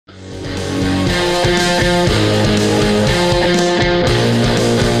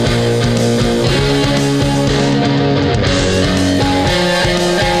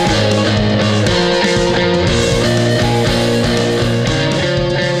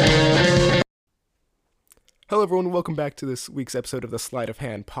Hello everyone, welcome back to this week's episode of the Sleight of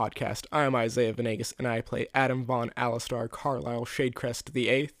Hand podcast. I am Isaiah Venegas, and I play Adam Von Alistar Carlisle Shadecrest the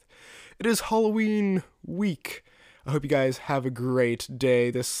 8th. It is Halloween week. I hope you guys have a great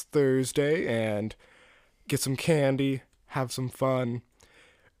day this Thursday, and get some candy, have some fun.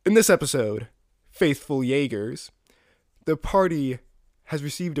 In this episode, Feythful Jaegers, the party has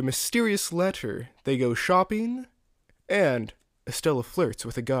received a mysterious letter. They go shopping, and Estella flirts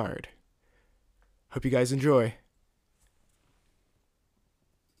with a guard. Hope you guys enjoy.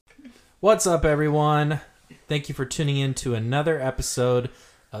 What's up, everyone? Thank you for tuning in to another episode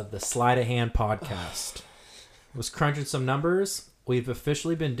of the Sleight of Hand podcast. I was crunching some numbers. We've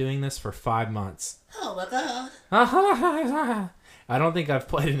officially been doing this for 5 months. Oh my god. I don't think I've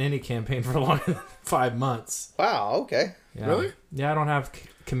played in any campaign for longer than 5 months. Wow, okay. Yeah. Really? Yeah, I don't have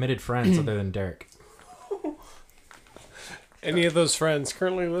committed friends other than Derek. Any of those friends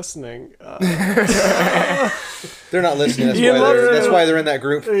currently listening? They're not listening. That's why they're in that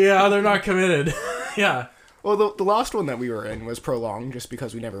group. Yeah, they're not committed. Yeah. Well, the last one that we were in was prolonged just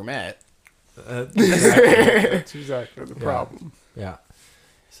because we never met. Exactly. That's exactly the problem. Yeah.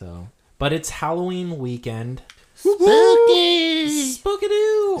 So, but it's Halloween weekend. Spooky!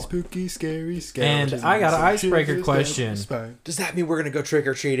 Spooky-doo! Spooky, scary, And I got an icebreaker question. Does that mean we're going to go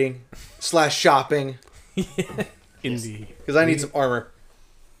trick-or-treating / shopping? Indeed. Because I need some armor.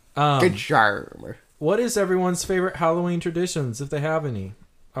 Good charm. What is everyone's favorite Halloween traditions, if they have any?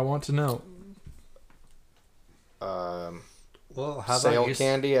 I want to know. Well, how Sale about you?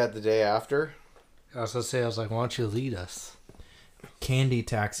 candy at the day after. I was like, why don't you lead us? Candy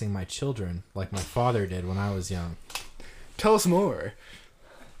taxing my children, like my father did when I was young. Tell us more.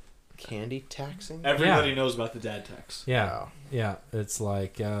 Candy taxing? Everybody knows about the dad tax. Yeah. Wow. Yeah. It's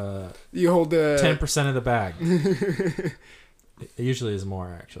like You hold the 10% of the bag. It usually is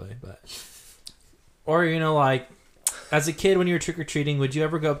more, actually. But or, like, as a kid when you were trick-or-treating, would you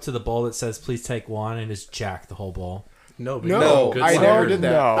ever go up to the bowl that says, please take one, and just jack the whole bowl? No, good I son. never did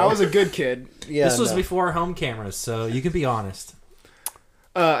that. No. I was a good kid. Yeah, This was no. before home cameras, so you can be honest.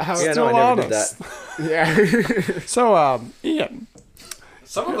 How? Yeah, Still no, I never honest. did that. Yeah. So, Ian.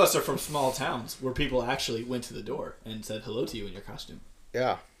 Some of us are from small towns where people actually went to the door and said hello to you in your costume.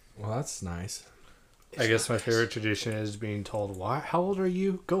 Yeah. Well, that's nice. I guess my favorite tradition is being told, "Why? How old are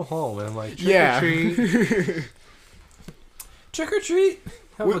you? Go home." And I'm like, trick Yeah. or treat. Trick or treat?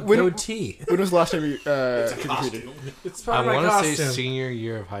 Have a When- goatee. When was the last time you It's a trick-or-treated? costume. It's I probably my want to say costume. senior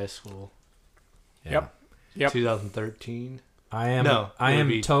year of high school, Yeah. Yep. 2013. I am. No, I it would am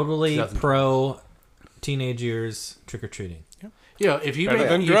be totally 2000. pro teenage years trick or treating. If you Better make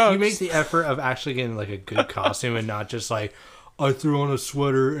than if you drugs. make the effort of actually getting like a good costume and not just like I threw on a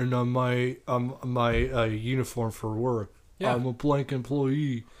sweater and on my uniform for work. Yeah. I'm a blank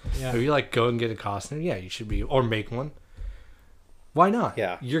employee. Yeah. If you like go and get a costume, yeah, you should be or make one. Why not?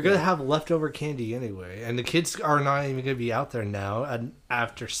 Yeah. You're gonna have leftover candy anyway, and the kids are not even gonna be out there now and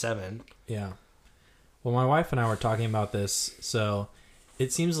after 7. Yeah. Well, my wife and I were talking about this, so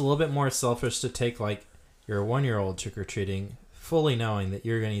it seems a little bit more selfish to take like your 1-year-old trick or treating, fully knowing that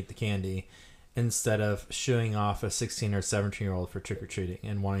you're gonna eat the candy, instead of shooing off a 16 or 17-year-old for trick or treating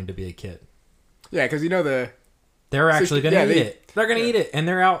and wanting to be a kid. Yeah, because They're actually gonna eat they- it. They're gonna eat it, and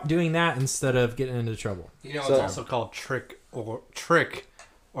they're out doing that instead of getting into trouble. You know, So- it's also called trick or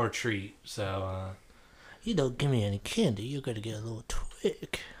treat. So, You don't give me any candy, you're gonna get a little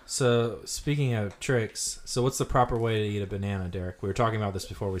twig. So, speaking of tricks, so what's the proper way to eat a banana, Derek? We were talking about this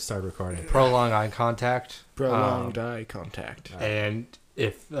before we started recording. prolong eye contact. prolonged eye contact. And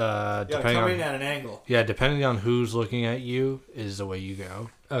if Yeah, depending come on in at an angle. depending on who's looking at you is the way you go.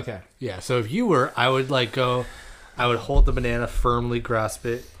 Okay. Yeah. So if you were, I would hold the banana, firmly grasp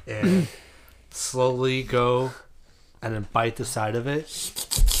it, and slowly go, and then bite the side of it,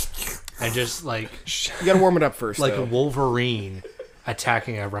 and just like You gotta warm it up first. like though. a Wolverine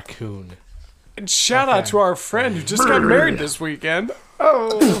attacking a raccoon. And shout out to our friend who just got married this weekend.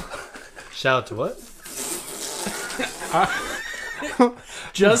 Oh. Shout out to what?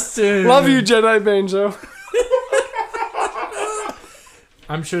 Justin! Love you, Jedi Banjo.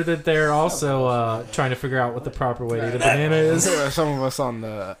 I'm sure that they're also trying to figure out what the proper way to eat a banana is. There are some of us on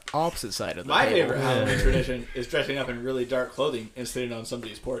the opposite side of the My table. favorite Halloween tradition is dressing up in really dark clothing and sitting on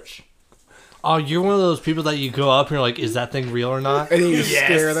somebody's porch. Oh, you're one of those people that you go up and you're like, is that thing real or not? And you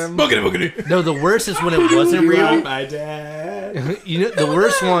scare them. No, the worst is when it wasn't real. My dad. You know, the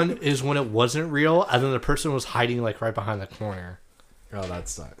worst one is when it wasn't real, and then the person was hiding like right behind the corner. Oh, that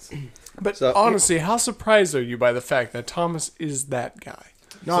sucks. But So- honestly, how surprised are you by the fact that Thomas is that guy?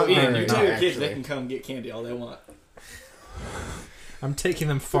 Not So Ian, very, you tell not your kids they actually. can come get candy all they want. I'm taking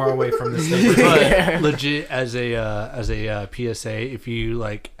them far away from this neighborhood. But legit, as a PSA, if you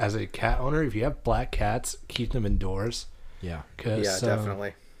like, as a cat owner, if you have black cats, keep them indoors. Yeah. Yeah,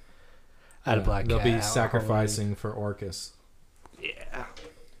 definitely. I had a black They'll cat. be out sacrificing for Orcus. Yeah.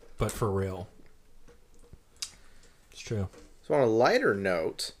 But for real. It's true. So on a lighter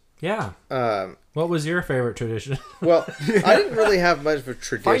note, Yeah. What was your favorite tradition? well, I didn't really have much of a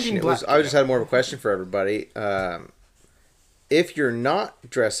tradition. Finding I just had more of a question for everybody. If you're not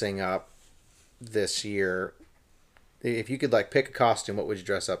dressing up this year, if you could like pick a costume, what would you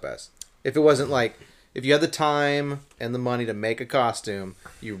dress up as? If it wasn't like, if you had the time and the money to make a costume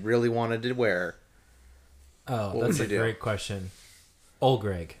you really wanted to wear. Oh, What that's a would you do? great question. Old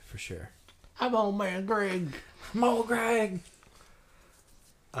Greg, for sure. I'm old man Greg. I'm Old Greg.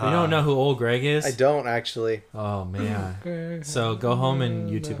 You don't know who Old Greg is? I don't actually. Oh, man. So go home and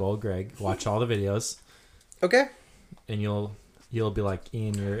YouTube Old Greg. Watch all the videos. Okay. And you'll be like,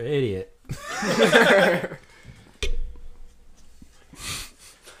 Ian, you're an idiot.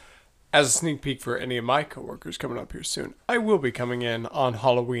 As a sneak peek for any of my coworkers coming up here soon, I will be coming in on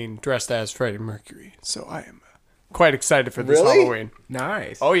Halloween dressed as Freddie Mercury. So I am quite excited for this Really? Halloween.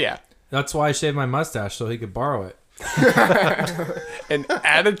 Nice. Oh, yeah. That's why I shaved my mustache, so he could borrow it. And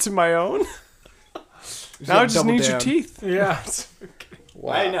add it to my own? Now I just double need your down. teeth. Yeah.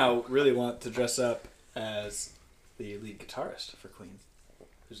 Wow. I now really want to dress up as the lead guitarist for Queen,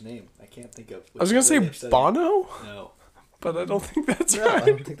 whose name I can't think of. I was going to Really say upsetting. Bono, No. but I don't think that's No, I right.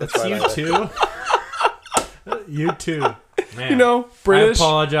 don't think that's right. You either. too. You too. Man, You know, British I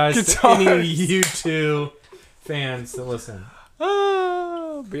apologize to guitarist. any you two fans that listen.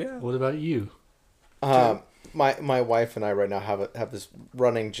 Oh, yeah. What about you? My wife and I right now have this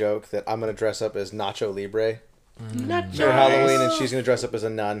running joke that I'm gonna dress up as Nacho Libre for Halloween, and she's gonna dress up as a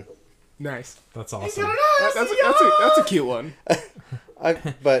nun. Nice. That's awesome. That's a cute one.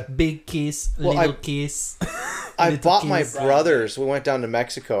 But Big kiss, Well, little I- kiss. I Little bought my kiss. brothers. We went down to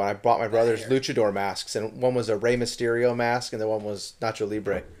Mexico, and I bought my brothers luchador masks, and one was a Rey Mysterio mask, and the one was Nacho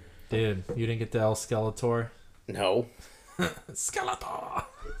Libre. Dude, you didn't get the El Skeletor? No, Skeletor!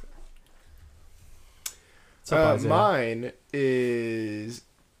 What's up, Isaiah? Mine is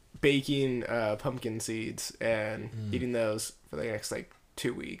baking pumpkin seeds and eating those for the next like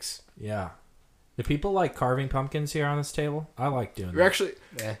 2 weeks. Yeah. Do people like carving pumpkins here on this table? I like doing We're that. actually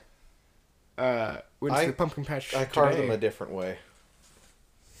went to I- the pumpkin patch. I carved today. them a different way.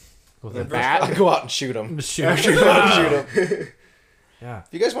 With A a bat? I go out and shoot them. Shoot. Shoot 'em. Yeah. If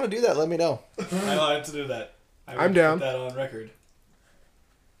you guys want to do that, let me know. I like to do that. I'm down. Put that on record.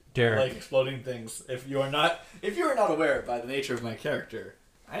 I Derek. like exploding things. If you are not aware by the nature of my character,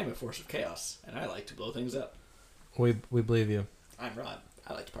 I am a force of chaos, and I like to blow things up. We believe you. I'm Rod.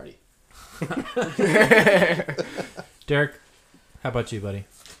 I like to party. Derek, how about you, buddy?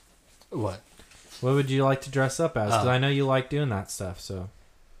 What? What would you like to dress up as? Because I know you like doing that stuff, so.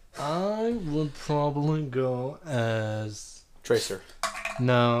 I would probably go as... Tracer.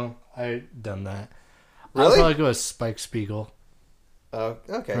 No, I done that. Really? I'd probably go as Spike Spiegel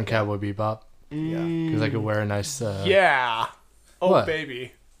Okay. from Cowboy Bebop. Yeah. Because I could wear a nice... Yeah. Oh, What?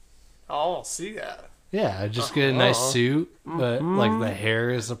 baby. I'll see that. Yeah, I just get a nice suit, but like the hair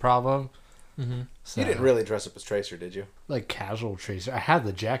is the problem. Mm-hmm. So, You didn't really dress up as Tracer, did you? like casual Tracer. I had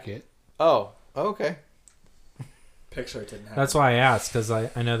the jacket. Oh. Okay. Pixar didn't have. That's why I asked, because I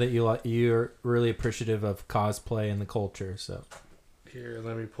know that you're really appreciative of cosplay and the culture, so. Here,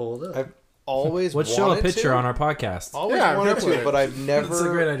 let me pull it up. I've always Let's show a wanted picture to. on our podcast. Always Yeah, wanted definitely. to, but I've never,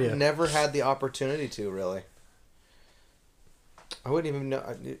 a great idea. never had the opportunity to. Really, I wouldn't even know.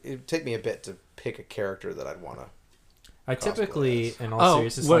 It'd take me a bit to pick a character that I'd want to. I typically, as. in all Oh,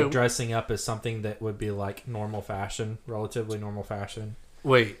 seriousness, wait. like dressing up as something that would be like normal fashion, relatively normal fashion.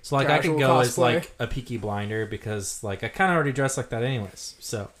 Wait, So like I Casual can go as cosplay. like a Peaky Blinder because like I kind of already dress like that anyways.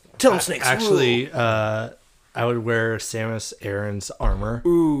 So Tell snakes. actually, I would wear Samus Aran's armor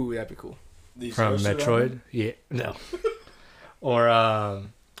Ooh, that'd be cool. These from roasted Metroid. ramen? Yeah, no.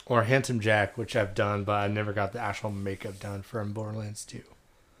 or Handsome Jack, which I've done, but I never got the actual makeup done from Borderlands 2.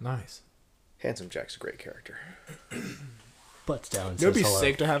 nice. Handsome Jack's a great character. Butts down. It would be says hello.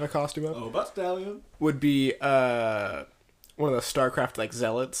 sick to have a costume up. Oh, but stallion. Would be one of the StarCraft like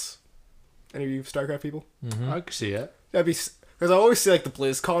zealots. Any of you StarCraft people? Mm-hmm. I could see it. That'd be because I always see like the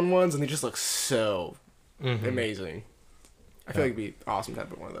BlizzCon ones and they just look so Mhm. amazing. I feel like it'd be awesome to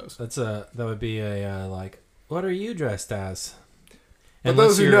have one of those. That would be a like. What are you dressed as? But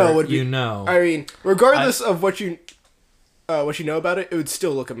those who know would be- you know. I mean, regardless of what you know about it, it would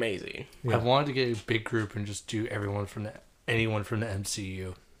still look amazing. Yeah. I wanted to get a big group and just do anyone from the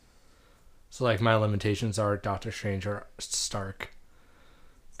MCU. So like my limitations are Doctor Strange or Stark.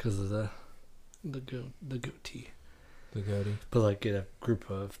 because of the goatee. The goatee. But like get a group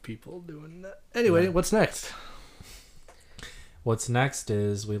of people doing that. Anyway, what's next? What's next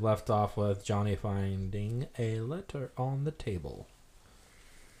is we left off with Johnny finding a letter on the table.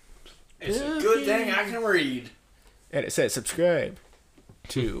 It's a good thing I can read. And it says subscribe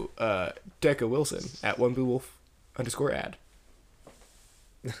to Deca Wilson at @1BlueWolf_ad.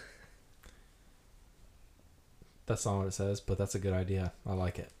 That's not what it says, but that's a good idea. I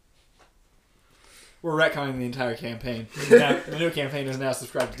like it. We're retconning the entire campaign. The new campaign is now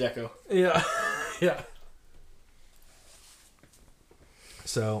subscribe to Deco. Yeah. Yeah.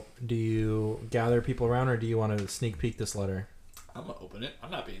 So, do you gather people around, or do you want to sneak peek this letter? I'm gonna open it.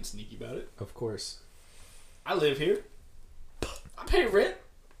 I'm not being sneaky about it. Of course. I live here. I pay rent.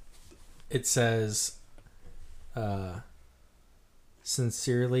 It says,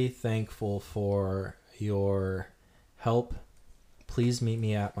 sincerely thankful for your help. Please meet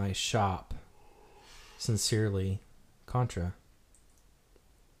me at my shop. Sincerely, Contra.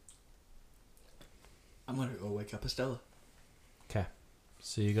 I'm gonna go wake up Estella. Okay.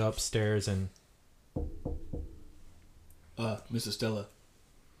 So you go upstairs and... Miss Estella.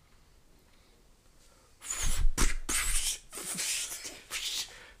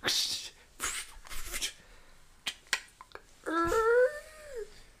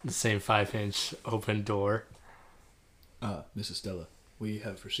 The same 5-inch open door. Miss Estella, we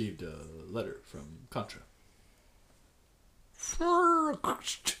have received a letter from Contra.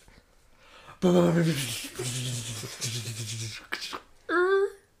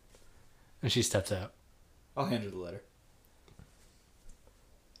 And she steps out. I'll hand her the letter.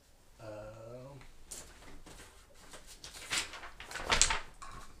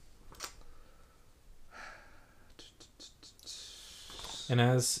 And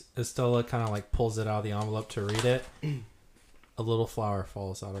as Estella kind of like pulls it out of the envelope to read it, a little flower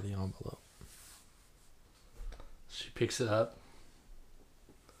falls out of the envelope. She picks it up,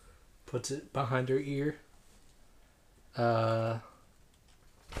 puts it behind her ear.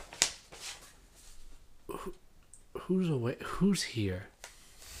 Who's awake? Who's here?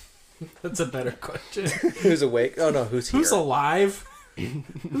 That's a better question. Who's awake? Oh no, who's here? Who's alive?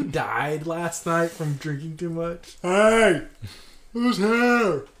 Who died last night from drinking too much? Hey! Who's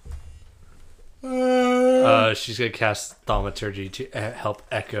here? She's gonna cast thaumaturgy to help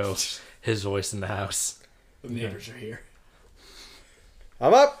echo his voice in the house. The neighbors are here.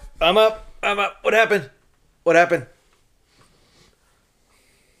 I'm up. What happened? What happened?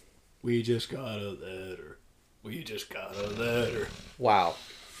 We just got a letter. Wow.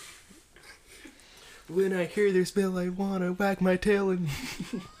 When I hear this bell, I wanna wag my tail and...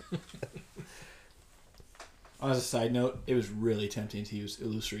 As a side note, it was really tempting to use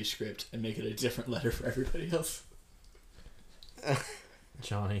illusory script and make it a different letter for everybody else.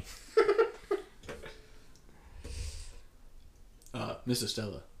 Johnny. Miss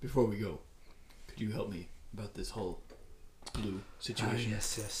Estella, before we go, could you help me about this whole blue situation?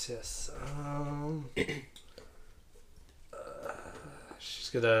 Yes. She's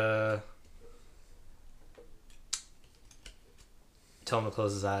gonna tell him to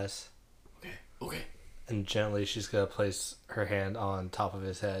close his eyes. Okay. And gently she's gonna place her hand on top of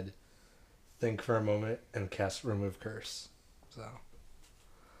his head, think for a moment, and cast Remove Curse. So,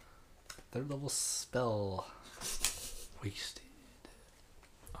 third level spell wasted.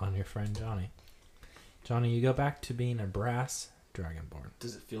 On your friend Johnny. Johnny, you go back to being a brass dragonborn.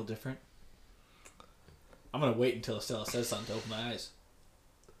 Does it feel different? I'm gonna wait until Estella says something to open my eyes.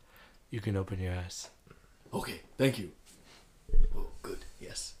 You can open your eyes. Okay, thank you. Oh, good.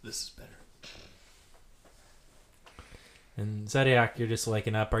 Yes, this is better. And Zodiac, you're just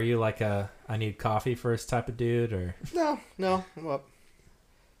waking up. Are you like a I need coffee first type of dude, or? No, I'm up.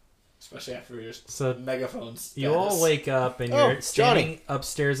 Especially after your So megaphones. you all wake up and Oh, you're standing Johnny.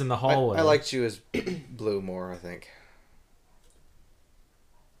 upstairs in the hallway. I liked you as blue more, I think.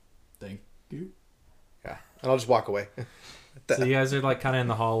 Thank you. Yeah. And I'll just walk away. So you guys are like kind of in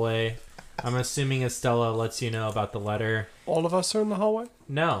the hallway. I'm assuming Estella lets you know about the letter. All of us are in the hallway?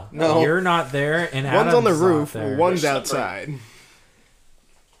 No. You're not there, and One's Adam's on the not roof, there. one's They're outside.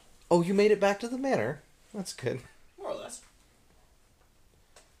 Oh, you made it back to the manor. That's good. More or less.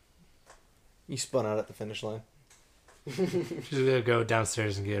 You spun out at the finish line. She's gonna go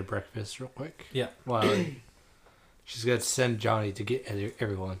downstairs and get a breakfast real quick. Yeah. Well, she's gonna send Johnny to get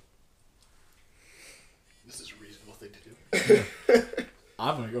everyone. This is a reasonable thing to do.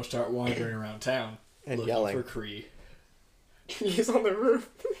 I'm gonna go start wandering around town And looking yelling. for Cree. He's on the roof.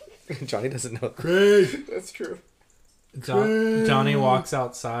 Johnny doesn't know. Cree! That's true. Johnny walks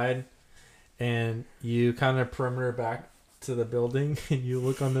outside, and you kind of perimeter back to the building, and you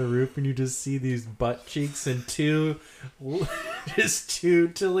look on the roof, and you just see these butt cheeks and just two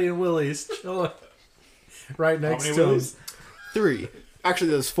Tilly and Willies chilling right next to him. 3.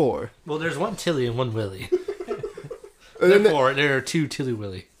 Actually, there's 4. Well, there's one Tilly and one Willy. And then Therefore, there are 2 Tilly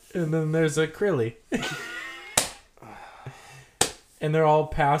Willy. And then there's a Krilly. And they're all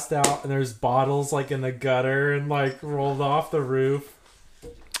passed out, and there's bottles like in the gutter and like rolled off the roof.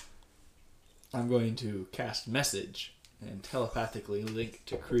 I'm going to cast message and telepathically link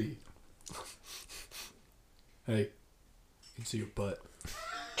to Kree. Hey, I can see your butt.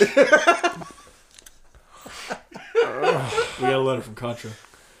 We got a letter from Contra.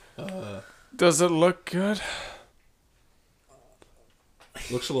 Does it look good?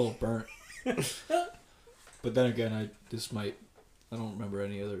 Looks a little burnt. But then again, I don't remember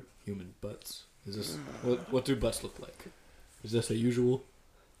any other human butts. Is this what do butts look like? Is this a usual?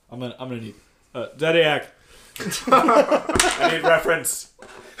 I'm gonna need Zodiac. I need reference.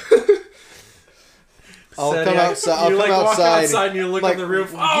 I'll Said, come yeah, outside. I'll you come walk outside. outside and you look on the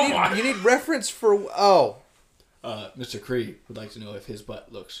roof. You need reference for Mr. Kree would like to know if his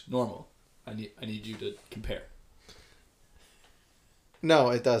butt looks normal. I need you to compare. No,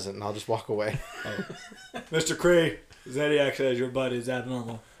 it doesn't. And I'll just walk away. Oh. Mr. Kree, Zodiac says your butt is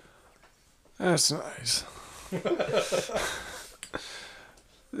abnormal. That's nice.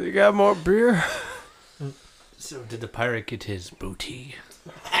 You got more beer? So did the pirate get his booty?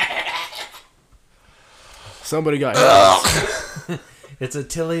 somebody got It's a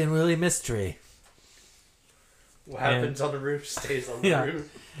Tilly and Willy mystery. What happens on the roof stays on the Yeah.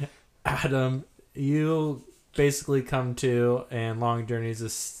 roof. Adam, you basically come to, and Long Journey's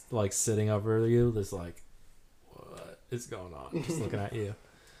just like sitting over you, just like, what is going on? Just looking at you.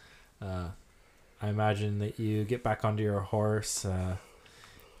 I imagine that you get back onto your horse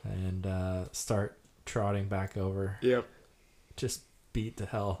and start trotting back over. Yep. Just beat to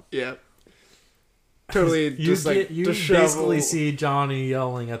hell. Yep. Totally You just like you disheveled. basically see Johnny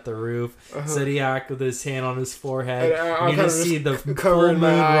yelling at the roof, Zodiac with his hand on his forehead, And and you kinda just see the full covering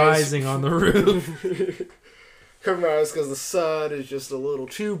moon my eyes. rising on the roof. Cover my eyes because the sun is just a little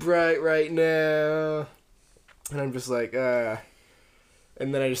too bright right now. And I'm just like, and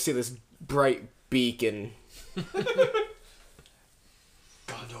then I just see this bright beacon.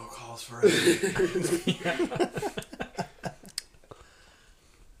 Gondor calls for it.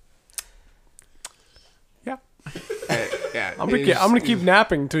 Yeah, I'm gonna keep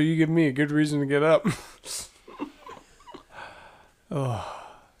napping until you give me a good reason to get up.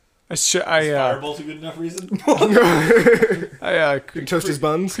 Fireball's a good enough reason. toast his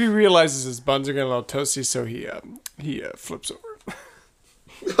buns. He realizes his buns are getting a little toasty, so he flips over.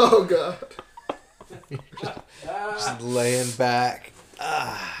 Oh god. Just laying back.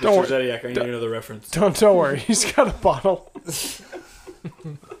 Don't Mr. worry. Zodiac, I need another reference. Don't worry. He's got a bottle.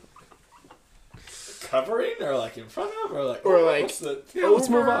 Covering or like in front of or like what's the Yeah, let's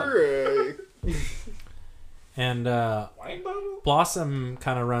move on. on. And wine bottle? Blossom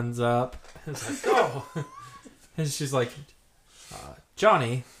kind of runs up. It's like, oh. And she's like,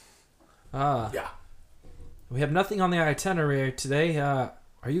 Johnny, Yeah. we have nothing on the itinerary today. Are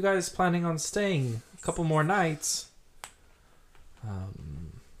you guys planning on staying a couple more nights?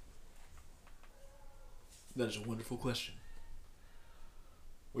 That is a wonderful question.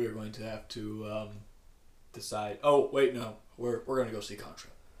 We are going to have to decide. Oh wait, no, we're going to go see Contra.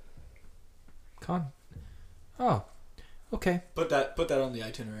 Oh, okay. Put that on the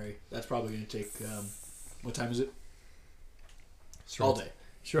itinerary. That's probably going to take. What time is it? All day.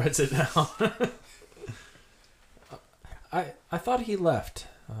 She writes it down. I thought he left,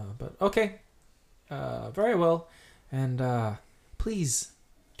 but okay. Very well. And please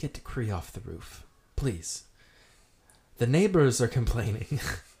get to Kree off the roof. Please. The neighbors are complaining.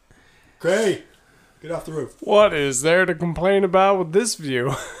 Gray, get off the roof. What is there to complain about with this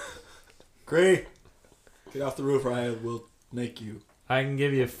view? Gray, get off the roof or I will make you. I can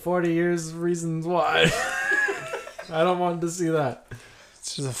give you 40 years of reasons why. I don't want to see that.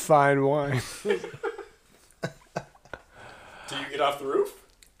 It's just a fine wine. Do you get off the roof?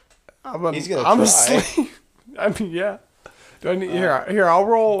 He's gonna I'm try. asleep. I mean, yeah. Do I need, here, I'll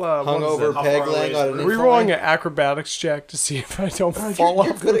roll. Hungover How peg far away laying is on it? an Are we incline. rolling an acrobatics check to see if I don't fall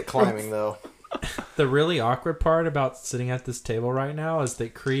You're off? good at climbing, though. The really awkward part about sitting at this table right now is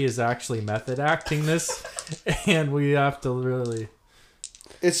that Kree is actually method acting this, and we have to really...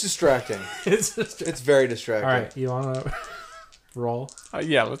 It's distracting. It's just... It's very distracting. All right, you want to roll?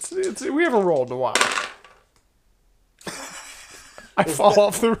 Yeah, we haven't rolled in a while. I fall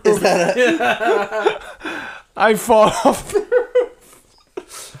off the roof. I fall off the roof.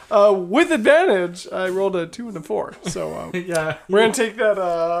 With advantage, I rolled a 2 and a 4. So Yeah. we're going to take that,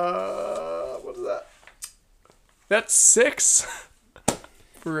 what is that? That's 6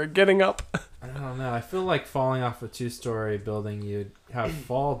 for getting up. I don't know. I feel like falling off a 2-story building, you'd have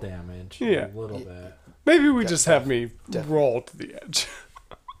fall damage Yeah. a little bit. Maybe we just have me roll to the edge.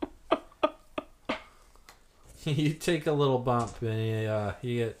 You take a little bump and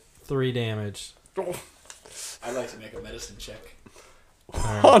you get 3 damage. I'd like to make a medicine check.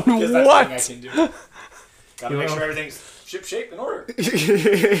 On Because that's what? the thing I can do. Gotta You make know- sure everything's ship shape in order.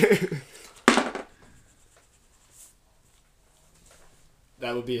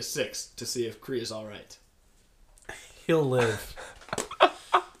 That would be a 6 to see if Kree is all right. He'll live.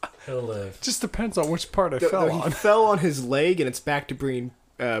 He'll live. Just depends on which part I No, fell he on. fell on his leg, and it's back to being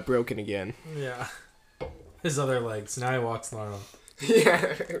broken again. Yeah. His other legs. Now he walks normal.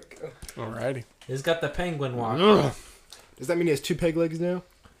 Yeah. Alrighty. He's got the penguin walk. Does that mean he has 2 peg legs now?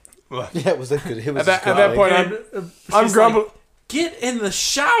 Yeah, it was that good. It was At that point, I'm She's grumbling. like, get in the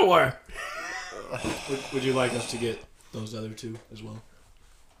shower. Would you like us to get those other 2 as well?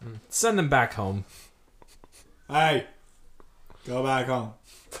 Send them back home. Hey, go back home.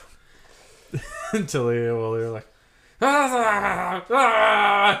 Until they're like,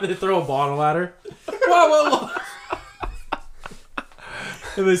 they throw a bottle at her. Whoa.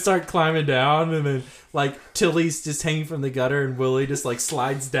 And they start climbing down, and then like Tilly's just hanging from the gutter, and Willie just like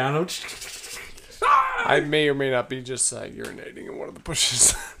slides down. I may or may not be just urinating in one of the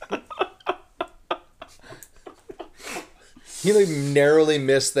bushes. He like narrowly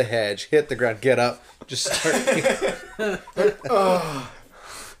missed the hedge, hit the ground, get up, just start.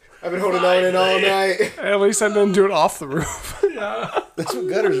 I've been holding on in all night. At least I didn't do it off the roof. That's what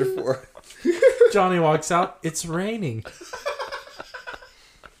gutters are for. Johnny walks out. It's raining.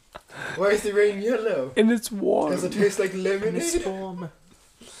 Why is the rain yellow? And it's warm. Does it taste like And it's lemonade? warm.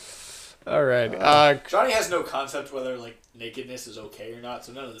 Alright. Johnny has no concept whether like nakedness is okay or not,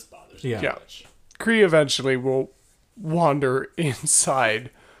 so none of this bothers me. Yeah. Yeah. Kree eventually will wander inside,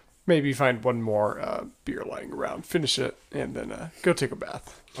 maybe find one more beer lying around, finish it, and then go take a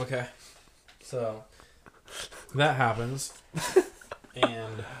bath. Okay. So that happens.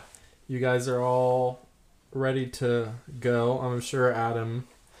 And you guys are all ready to go. I'm sure Adam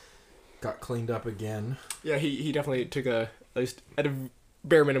got cleaned up again. Yeah, he definitely took at least at a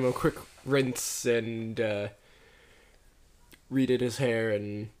bare minimum, a quick rinse and redid his hair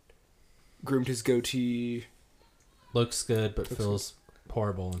and groomed his goatee. Looks good, but feels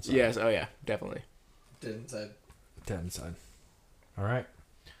horrible inside. Yes, oh yeah, definitely. Dead inside. All right.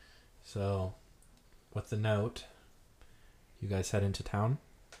 So, with the note, you guys head into town.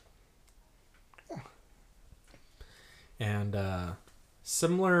 And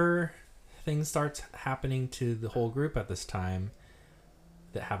similar things starts happening to the whole group at this time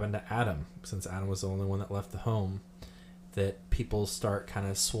that happened to Adam, since Adam was the only one that left the home. That people start kind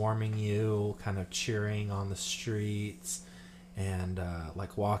of swarming you, kind of cheering on the streets, and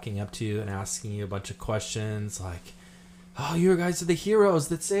like walking up to you and asking you a bunch of questions like, oh, you guys are the heroes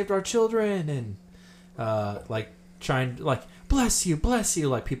that saved our children, and like trying to like, bless you,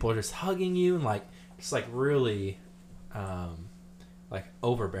 like people are just hugging you and like just like really like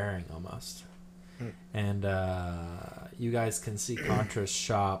overbearing almost. And you guys can see Contra's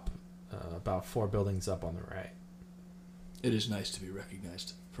shop about 4 buildings up on the right. It is nice to be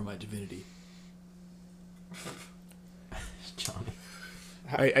recognized for my divinity. Johnny.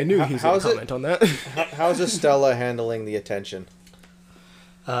 I knew he was going how's to it- comment on that. How's Estella handling the attention?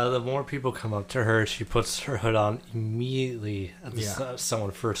 The more people come up to her, she puts her hood on immediately at Yeah.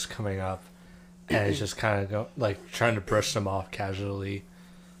 someone first coming up, and is just kind of trying to brush them off casually,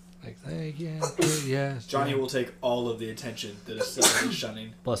 like, hey, yeah, good, yes. Johnny yeah. will take all of the attention that Estella is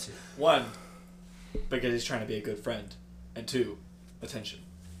shunning. Bless you. 1, because he's trying to be a good friend, and 2, attention.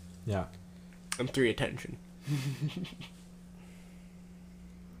 Yeah. And 3, attention.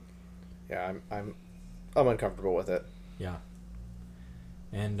 Yeah, I'm uncomfortable with it. Yeah.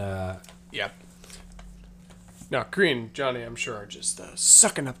 And Yeah. Now, Kree and Johnny, I'm sure, are just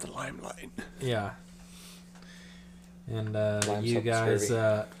sucking up the limelight. yeah. And Lime's you something guys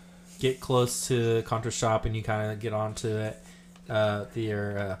scurvy. get close to Contra's shop, and you kind of get onto it,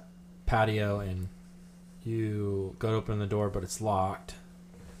 your patio, and you go to open the door, but it's locked.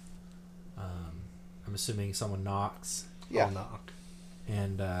 I'm assuming someone knocks, Yeah. I'll knock.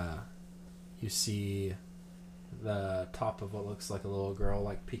 and you see the top of what looks like a little girl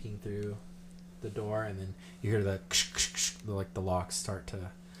like peeking through the door, and then you hear the like the locks start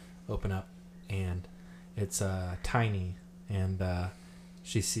to open up, and it's tiny, and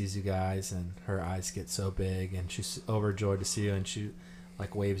she sees you guys, and her eyes get so big, and she's overjoyed to see you, and she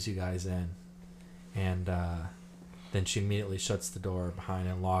like waves you guys in, and then she immediately shuts the door behind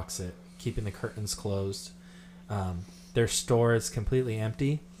and locks it, keeping the curtains closed. Their store is completely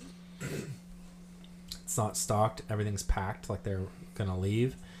empty. It's not stocked. Everything's packed, like they're gonna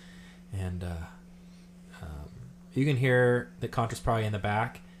leave, and you can hear that Contra's probably in the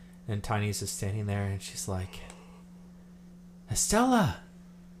back, and Tiny's just standing there, and she's like, "Estella,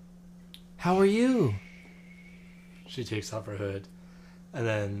 how are you?" She takes off her hood, and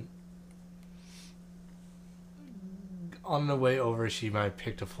then on the way over, she might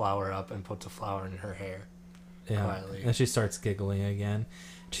pick a flower up and puts a flower in her hair. Yeah, Quietly. and she starts giggling again.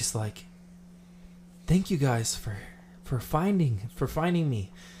 She's like, "Thank you guys for finding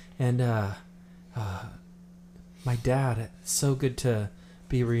me, and my dad. It's so good to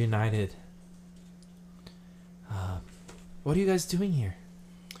be reunited. What are you guys doing here?"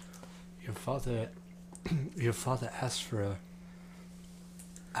 Your father asked for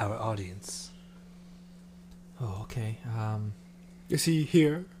our audience. Oh, okay. Is he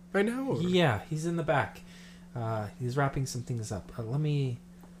here right now? Or? Yeah, he's in the back. He's wrapping some things up. Let me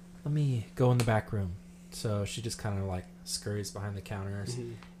go in the back room. So she just kind of like scurries behind the counters,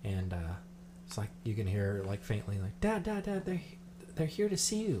 and it's like you can hear like faintly like, Dad, they're here to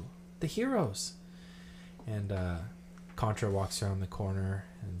see you, the heroes. And Contra walks around the corner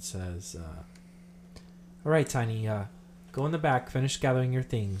and says, "All right, Tiny, go in the back, finish gathering your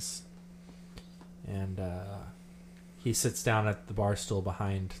things." And he sits down at the bar stool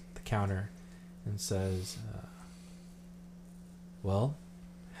behind the counter and says, "Well,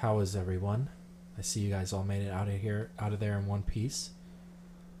 how is everyone? I see you guys all made it out of there in one piece."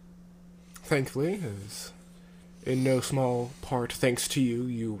 Thankfully, as in no small part thanks to you,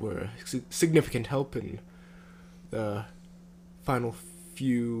 you were significant help in the final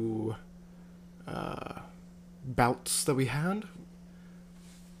few bouts that we had.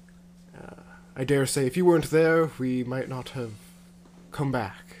 I dare say if you weren't there, we might not have come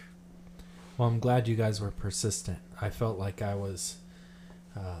back. Well, I'm glad you guys were persistent. I felt like I was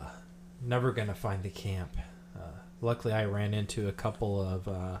never going to find the camp. Luckily, I ran into a couple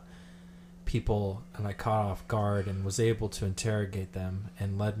of people, and I caught off guard and was able to interrogate them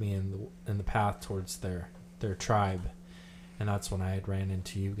and led me in the path towards their tribe. And that's when I had ran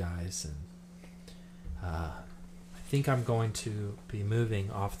into you guys. And I think I'm going to be moving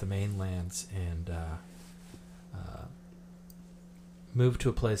off the mainlands and move to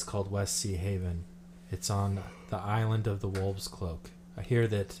a place called West Sea Haven. It's on the island of the Wolves Cloak. I hear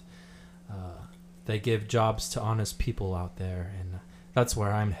that they give jobs to honest people out there, and that's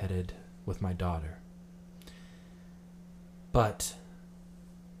where I'm headed with my daughter. But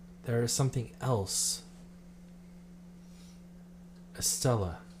there is something else.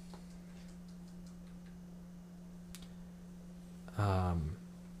 Estella.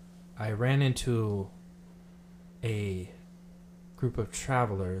 I ran into a group of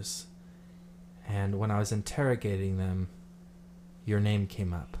travelers, and when I was interrogating them, your name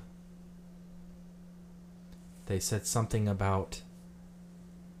came up. They said something about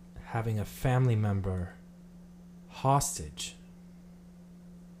having a family member hostage,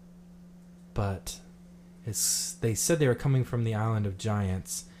 but they said they were coming from the island of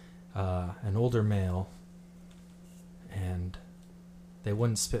giants, an older male, and they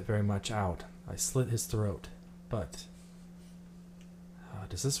wouldn't spit very much out. I slit his throat, but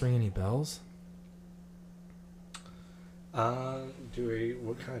does this ring any bells? What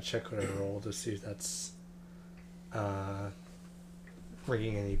kind of check would I roll to see if that's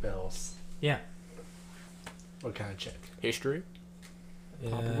ringing any bells? Yeah. What kind of check? History?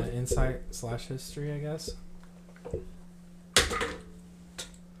 Insight/history, I guess.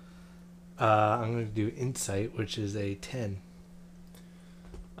 I'm going to do insight, which is a 10.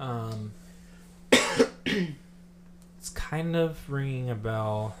 It's kind of ringing a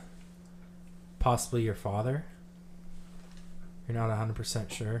bell. Possibly your father. You're not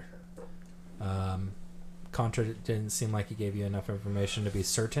 100% sure. Contra didn't seem like he gave you enough information to be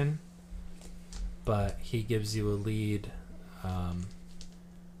certain, but he gives you a lead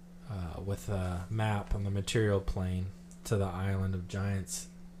with a map on the material plane to the island of giants.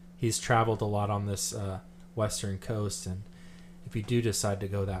 He's traveled a lot on this western coast, and if you do decide to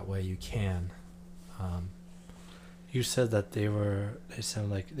go that way, you can. You said that they sound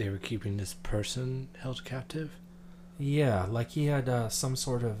like they were keeping this person held captive? Yeah, like he had some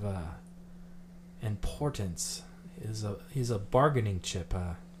sort of importance. He's a bargaining chip.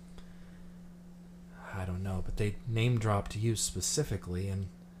 I don't know, but they name dropped you specifically, and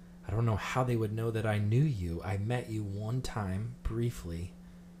I don't know how they would know that I knew you. I met you one time, briefly,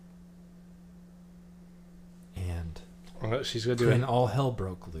 and She's gonna do when it. all hell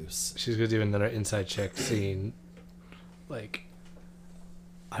broke loose. She's gonna do another inside check, seeing, like,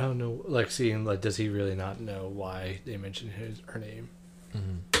 I don't know, like seeing like, does he really not know why they mentioned her name?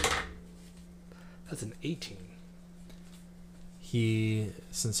 Mm-hmm. That's an 18. He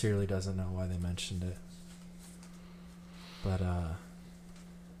sincerely doesn't know why they mentioned it. But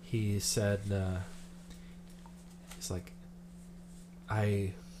he said, he's like,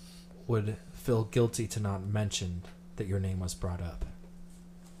 I would feel guilty to not mention that your name was brought up.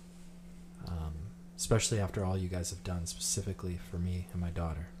 Especially after all you guys have done specifically for me and my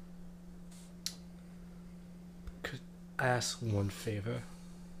daughter. Could I ask one favor?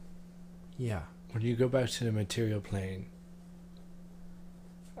 Yeah. When you go back to the material plane,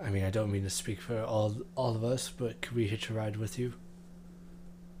 I mean, I don't mean to speak for all of us, but could we hitch a ride with you?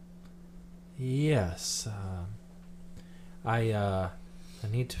 Yes. I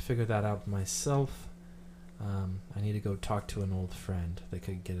need to figure that out myself. I need to go talk to an old friend that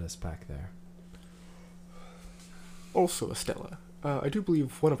could get us back there. Also, Estella, I do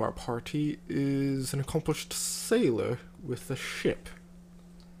believe one of our party is an accomplished sailor with a ship.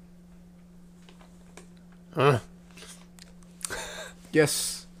 Huh?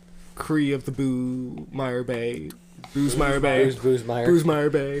 Yes, Cree of the Boozemeyer Bay. Boozemeyer Bay. Boozemeyer.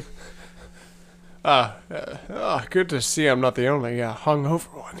 Boozemeyer Bay. Good to see I'm not the only hungover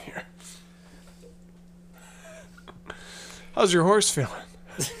one here. How's your horse feeling?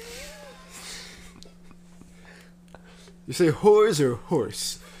 You say whores or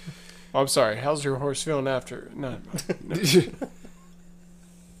horse? Oh, I'm sorry. How's your horse feeling after? No.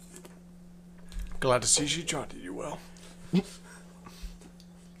 Glad to see she treated you well.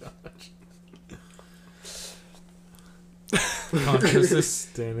 Conscious is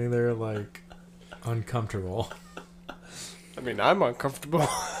standing there like uncomfortable. I mean, I'm uncomfortable.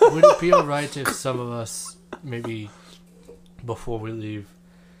 Would it be alright if some of us, maybe before we leave,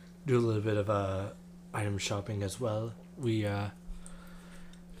 do a little bit of item shopping as well? We are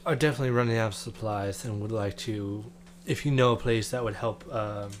definitely running out of supplies and would like to, if you know a place that would help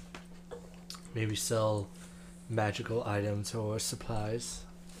maybe sell magical items or supplies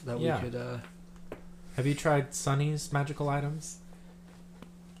that Yeah. we could... Have you tried Sunny's magical items?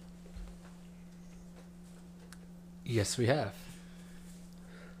 Yes, we have.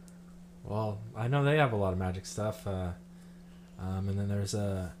 Well, I know they have a lot of magic stuff. And then there's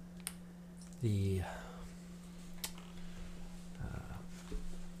I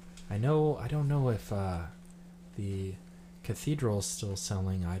don't know if the cathedral's still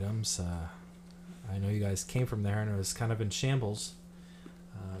selling items. I know you guys came from there and it was kind of in shambles.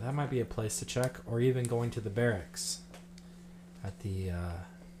 That might be a place to check, or even going to the barracks at the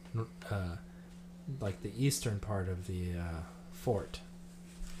like the eastern part of the fort.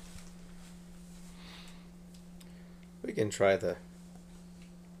 We can try the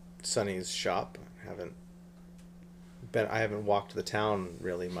Sonny's shop. I haven't walked the town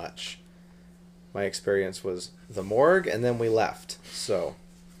really much. My experience was the morgue, and then we left. So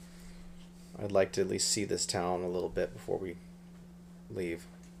I'd like to at least see this town a little bit before we leave.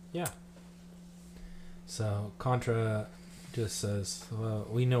 Yeah. So Contra just says, "Well,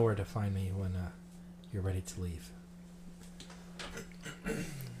 we know where to find me when you're ready to leave."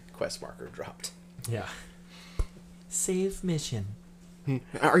 Quest marker dropped. Yeah. Save mission.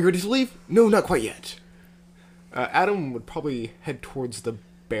 Are you ready to leave? No, not quite yet. Adam would probably head towards the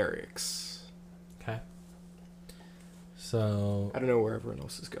barracks. Okay. So. I don't know where everyone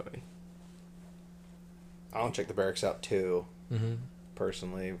else is going. I'll check the barracks out too, Mm-hmm.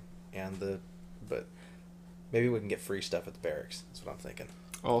 personally, but maybe we can get free stuff at the barracks. That's what I'm thinking.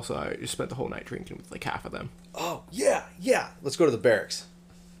 Also, I just spent the whole night drinking with like half of them. Oh yeah. Let's go to the barracks.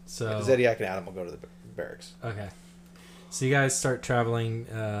 So. Zediac and Adam will go to the barracks. Okay. So you guys start traveling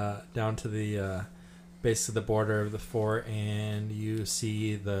down to the base of the border of the fort, and you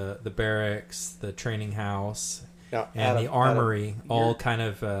see the barracks, the training house, Now, and Adam, the armory, Adam, all you're- kind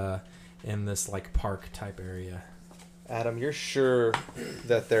of in this like park type area. Adam, you're sure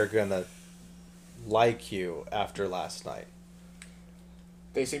that they're gonna like you after last night?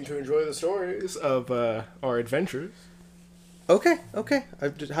 They seem to enjoy the stories of our adventures. Okay.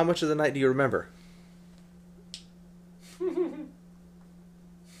 How much of the night do you remember?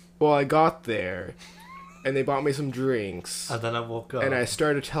 Well, I got there, and they bought me some drinks, And then I woke up. and I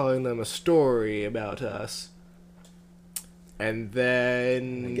started telling them a story about us. And It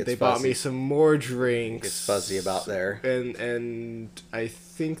then gets they bought fuzzy. me some more It drinks. gets fuzzy about there. And I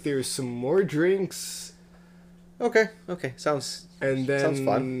think there's some more drinks. Okay. Sounds And then Sounds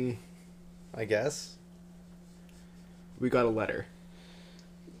fun. I guess. we got a letter.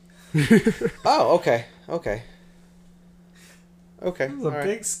 Oh, okay. Okay. It was All a right.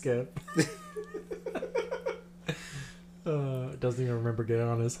 big skip. Doesn't even remember getting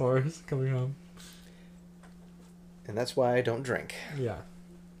on his horse coming home. And that's why I don't drink. Yeah.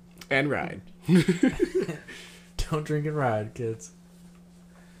 And ride. Don't drink and ride, kids.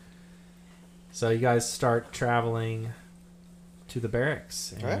 So you guys start traveling to the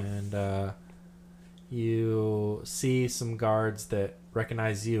barracks, All right. and you see some guards that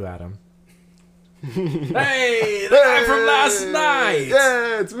recognize you, Adam. Hey, the guy from last night!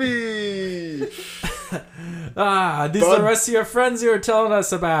 Yeah, it's me. These are the Bud. rest of your friends you were telling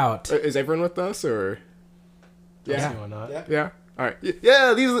us about. Is everyone with us, or? Yeah. Why not? Yeah. All right.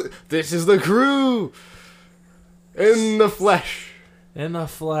 Yeah. This is the crew. In the flesh. In the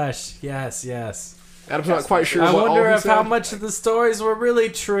flesh, yes. Adam's not quite sure. I what wonder all he if how said. much of the stories were really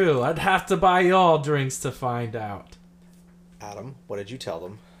true. I'd have to buy y'all drinks to find out. Adam, what did you tell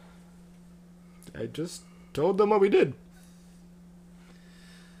them? I just told them what we did.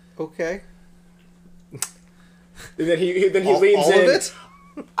 Okay. And then he All leans in. of it?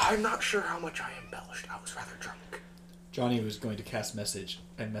 I'm not sure how much I embellished. I was rather drunk. Johnny was going to cast message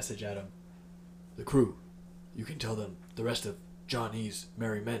and message Adam. The crew, you can tell them the rest of Johnny's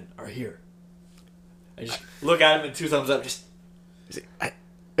merry men are here. I just look at him and 2 thumbs up. Just I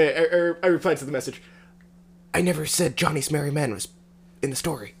replied to the message. I never said Johnny's merry man was in the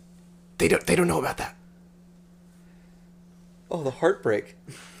story. They don't know about that. Oh, the heartbreak.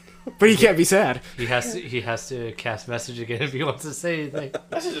 But he can't be sad. He has to cast message again if he wants to say anything.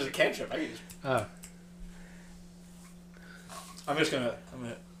 that's just a cantrip. I can just. Oh. I'm gonna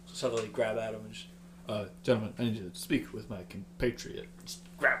subtly grab Adam and just, gentlemen, I need to speak with my compatriot. Just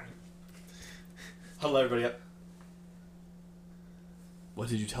grab him. Huddle everybody up. What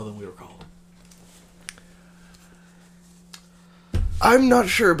did you tell them we were called? I'm not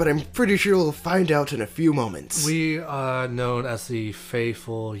sure, but I'm pretty sure we'll find out in a few moments. We are known as the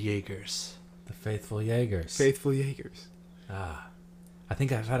Feythful Jaegers. The Feythful Jaegers. Feythful Jaegers. I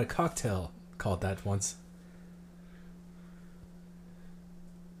think I've had a cocktail called that once.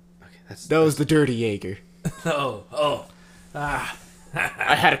 Okay, That was the dirty Jaeger. Oh. I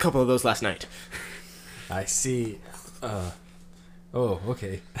had a couple of those last night. I see. Oh,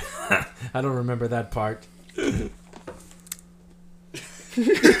 okay. I don't remember that part.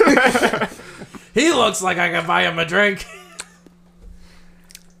 He looks like I can buy him a drink.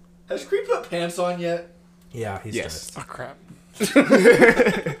 Has Creep put pants on yet? Yeah, he's Yes. dressed. Oh crap.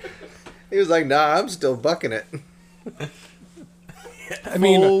 He was like, nah, I'm still bucking it. I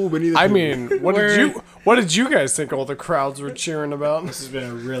mean, Oh, Winnie the Pooh. what did you guys think all the crowds were cheering about? This has been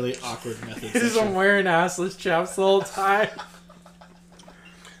a really awkward method. He's just session. wearing assless chaps the whole time.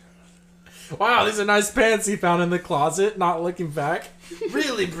 Wow, these are nice pants he found in the closet, not looking back.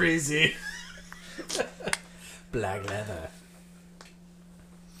 Really breezy. Black leather.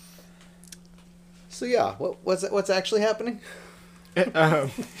 So yeah, what's actually happening?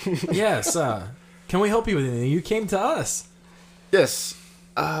 Yes, can we help you with anything? You came to us. Yes.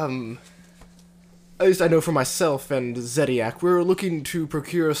 At least I know for myself and Zediac, we're looking to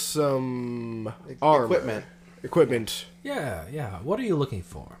procure some armor. Equipment. Yeah. What are you looking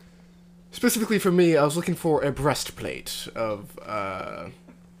for? Specifically for me, I was looking for a breastplate of,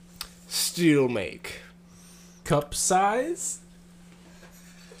 steel make. Cup size?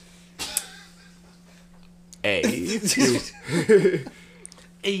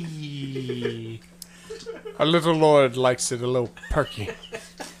 Ayy. Our little lord likes it a little perky.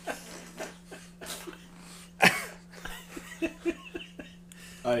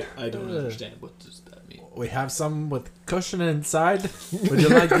 I don't understand. What does that mean? We have some with cushion inside. Would you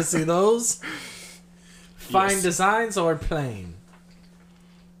like to see those? Fine Yes. designs or plain?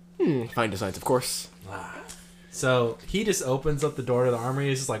 Fine designs, of course. So he just opens up the door to the armory.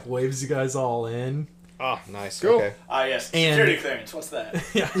 He just like waves you guys all in. Oh, nice. Cool. Okay. Yes. And- Security clearance. What's that?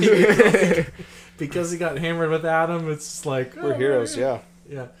 Yeah, because he got hammered with Adam. It's just like We're heroes, yeah.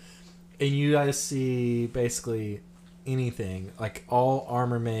 Yeah, and you guys see basically anything, like all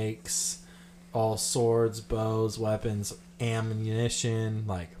armor makes, all swords, bows, weapons, ammunition,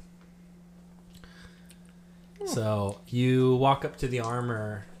 like. So you walk up to the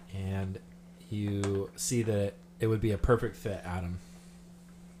armor and you see that it would be a perfect fit, Adam.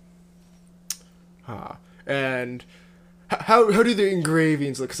 And how do the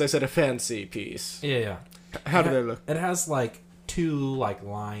engravings look? Because I said a fancy piece. Yeah. How do they look? It has like two like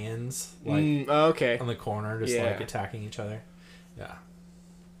lions like Okay. on the corner, just Yeah. like attacking each other. Yeah.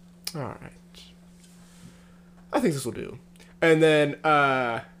 All right. I think this will do. And then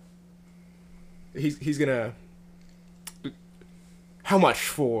he's gonna. How much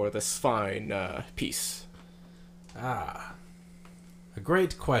for this fine piece? A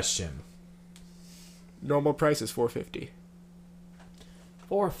great question. Normal price is $450.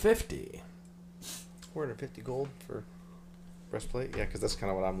 $450. 450 gold for breastplate. Yeah, because that's kind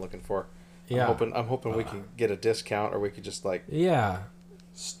of what I'm looking for. Yeah. I'm hoping we can get a discount, or we could just like Yeah.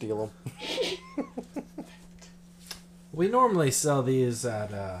 steal them. We normally sell these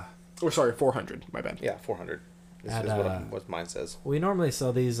at Oh, sorry, 400. My bad. Yeah, 400. This At, is what mine says. we normally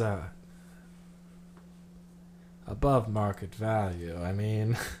sell these above market value. I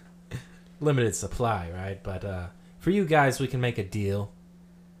mean, limited supply, right? But for you guys, we can make a deal.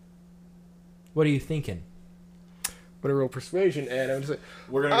 What are you thinking? I'm gonna roll persuasion, and I'm just like,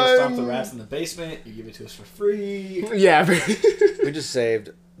 We're gonna go stomp the rats in the basement. You give it to us for free. yeah. We just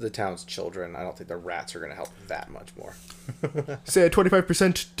saved the town's children. I don't think the rats are going to help that much more. Say a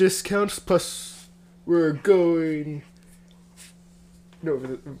 25% discount, plus we're going over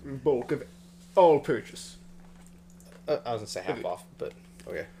the bulk of all purchase. I was going to say half off, but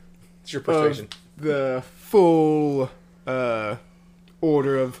okay. It's your persuasion. The full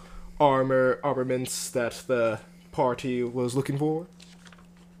order of armaments that the party was looking for.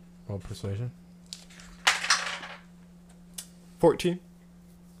 Roll persuasion. 14.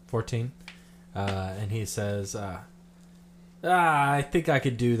 14. And he says, I think I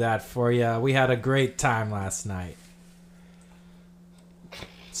could do that for you. We had a great time last night.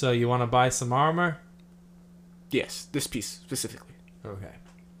 So you want to buy some armor? Yes, this piece specifically. Okay.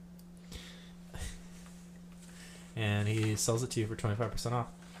 And he sells it to you for 25% off.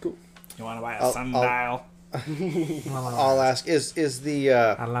 You want to buy a I'll- sundial? I'll ask: Is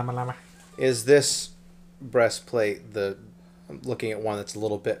this breastplate I'm looking at one that's a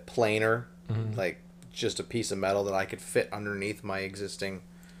little bit plainer, like just a piece of metal that I could fit underneath my existing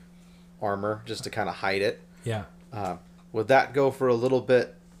armor, just to kind of hide it? Yeah. Would that go for a little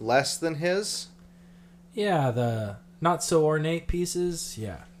bit less than his? Yeah, the not so ornate pieces.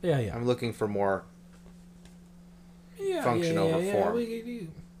 Yeah. I'm looking for more Yeah, function over form. We could do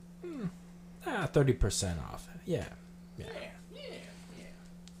 30% off. Yeah.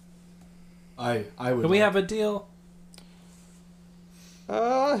 I would. Do we have a deal?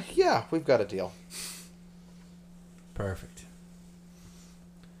 Yeah, we've got a deal. Perfect.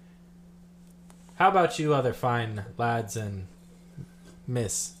 How about you other fine lads and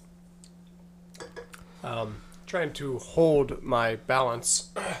miss? Trying to hold my balance.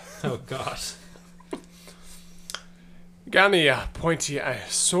 Oh, gosh. Got any pointy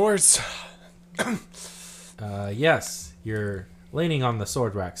swords? Yes, you're leaning on the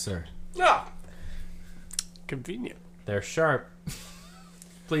sword rack, sir. Ah, convenient. They're sharp.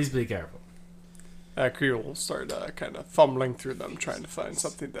 Please be careful. Creel will start kind of fumbling through them, trying to find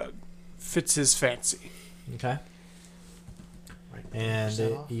something that fits his fancy. Okay.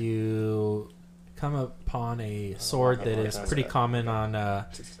 And you come upon a sword that is pretty common on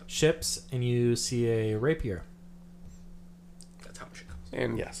ships, and you see a rapier. That's how much it costs.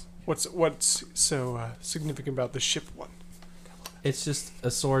 And Yes. what's so significant about the ship one? It's just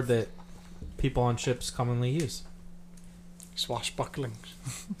a sword that people on ships commonly use. Swashbuckling.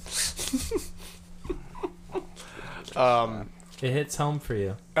 It hits home for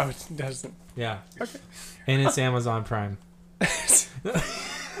you. Oh, it doesn't. Yeah. Okay. And it's Amazon Prime.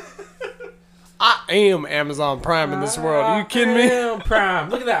 I am Amazon Prime in this world. Are you kidding me? Amazon Prime.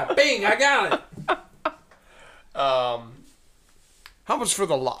 Look at that. Bing, I got it. How much for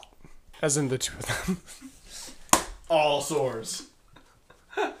the lot? As in the two of them. all swords.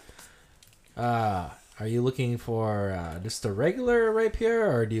 Are you looking for just a regular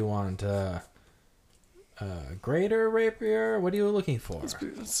rapier, or do you want a greater rapier? What are you looking for?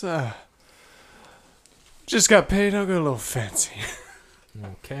 It's just got paid. I'll go a little fancy.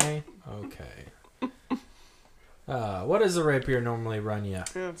 Okay. What does a rapier normally run you?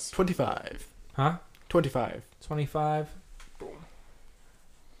 Yeah, it's 25. Huh? 25. 25?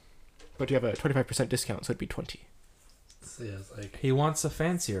 But you have a 25% discount, so it'd be 20. So yeah, it's like He wants a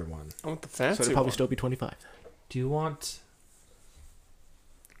fancier one. I want the So fancy it'd probably one. still be 25. Do you want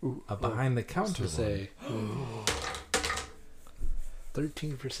a behind the counter to one? say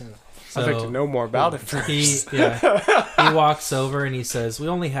 13% off. I'd like to know more about it first. He walks over and he says, "We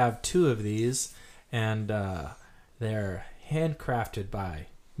only have 2 of these, and they're handcrafted by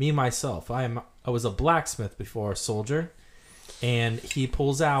me myself. I was a blacksmith before a soldier." And he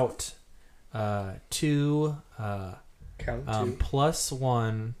pulls out 2 Count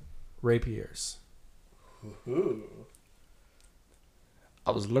 +1 rapiers. I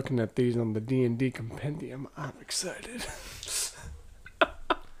was looking at these on the D&D compendium. I'm excited.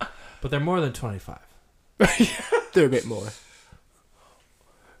 But they're more than 25. They're a bit more.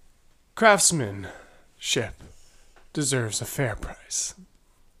 Craftsmanship. deserves a fair price.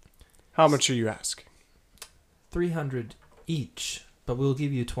 How much are you asking? 300 each, but we'll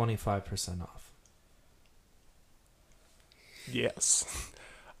give you 25% off. Yes.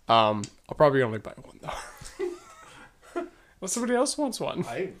 I'll probably only buy one though. Well, somebody else wants one.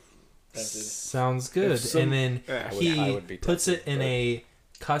 Sounds good. And then he puts it in a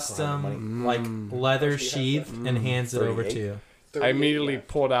custom like leather sheath and hands it over to you. I immediately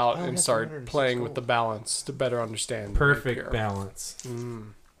pulled out and started playing with the balance to better understand. Perfect balance.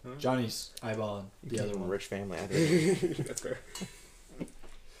 Johnny's eyeballing the other one. Rich family. That's fair.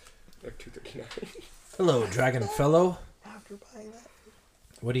 Like $239. Hello, dragon fellow. After buying that.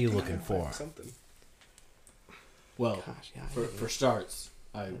 What are you looking for? Something. Well, for starts,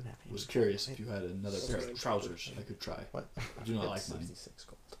 I was curious if you had another pair of trousers I could try. What? I do not like mine. 66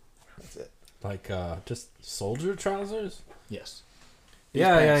 gold. That's it. Like just soldier trousers? Yes.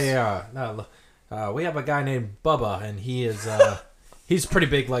 Yeah. No, we have a guy named Bubba, and he is he's pretty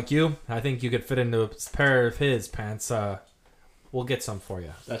big like you. I think you could fit into a pair of his pants. We'll get some for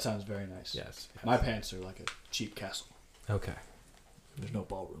you. That sounds very nice. Yes. My pants are like a cheap castle. Okay. There's no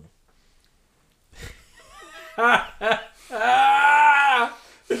ballroom.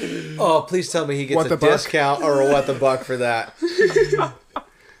 Oh, please tell me he gets What a the buck? discount or a what the buck for that.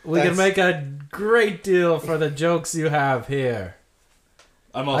 We can make a great deal for the jokes you have here.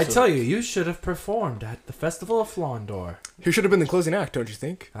 I tell you, you should have performed at the Festival of Flondor. He should have been the closing act, don't you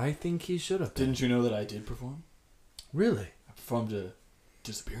think? I think he should have been. Didn't you know that I did perform? Really? I performed a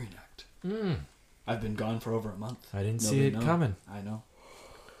disappearing act. I've been gone for over a month. I didn't Nobody see it knows. coming. I know.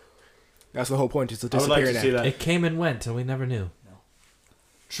 That's the whole point. It's a I would like disappearing to see act. that. It came and went, and we never knew.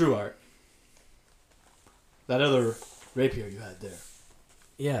 True art. That other rapier you had there.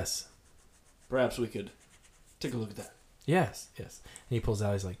 Yes. Perhaps we could take a look at that. Yes. And he pulls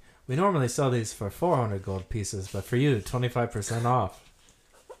out, he's like, we normally sell these for 400 gold pieces, but for you, 25% off.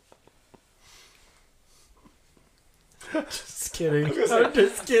 Just kidding. I'm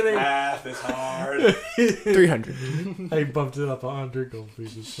just kidding. Math is hard. 300. I bumped it up 100 gold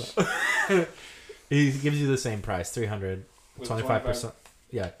pieces. So. He gives you the same price, 300, 25%.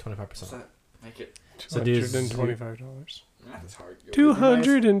 Yeah, 25%. Make it. So dude, $225. Math is hard.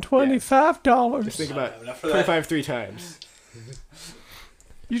 $225. Just think about Enough for that. 25 3 times.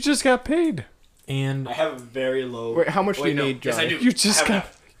 You just got paid. And I have a very low. Wait, how much do you need, John? Yes, I do. You just I have got.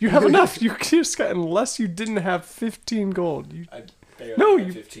 enough. You have enough. You just got. Unless you didn't have 15 gold. You, I barely No, have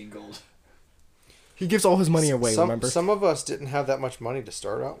you- 15 gold. He gives all his money away, remember? Some of us didn't have that much money to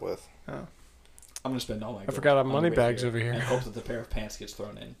start out with. I'm gonna spend all my. I gold forgot our on the money way bags over here. And hope that the pair of pants gets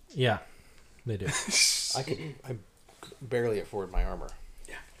thrown in. yeah, they do. I barely afford my armor.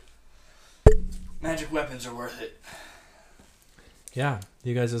 Magic weapons are worth it. Yeah,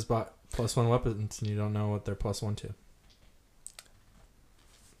 you guys just bought +1 weapons and you don't know what they're +1 to.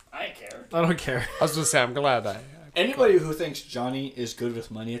 I ain't care. I don't care. I was gonna say I'm glad I. Anybody who thinks Johnny is good with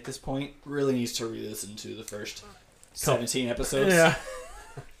money at this point really needs to re-listen to the first 17 episodes. Yeah.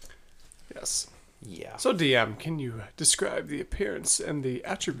 Yes. Yeah. So DM, can you describe the appearance and the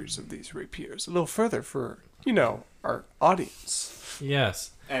attributes of these rapiers a little further for our audience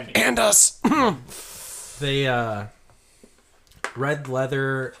Yes. and us? They red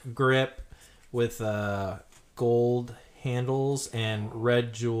leather grip with gold handles and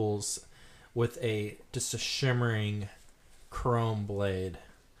red jewels with just a shimmering chrome blade.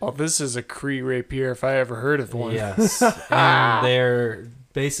 Oh, this is a Cree rapier if I ever heard of one. Yes. And they're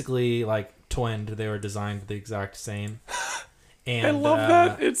basically like twinned. They were designed the exact same. And I love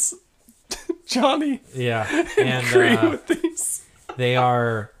that. It's Johnny Yeah. And Cree with these. they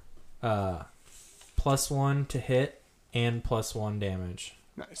are +1 to hit and +1 damage.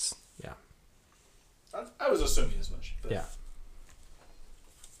 Nice. Yeah. I was assuming as much. But Yeah.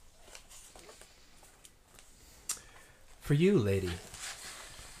 For you, lady.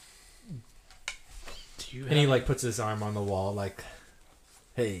 Do you And he like puts his arm on the wall like,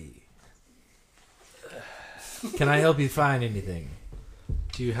 hey. Can I help you find anything?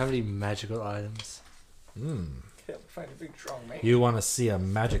 Do you have any magical items? Find a big strong man. You want to see a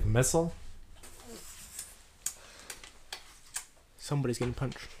magic missile? Somebody's getting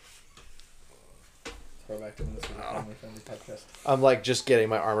punched. Throw back to when this was a family-friendly podcast. I'm like just getting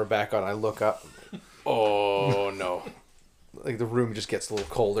my armor back on. I look up. Oh no! Like the room just gets a little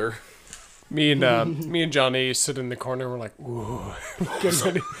colder. Me and Johnny sit in the corner. We're like, ooh, get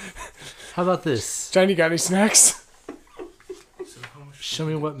ready. How about this? Johnny, got any snacks? Show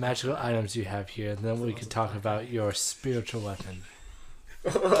me what magical items you have here, and then we can talk about your spiritual weapon.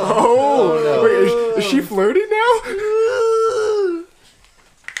 Oh, no. Wait, is she flirting now?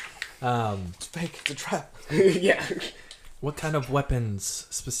 It's fake. It's a trap. Yeah. What kind of weapons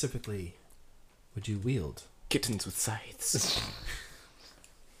specifically would you wield? Kittens with scythes.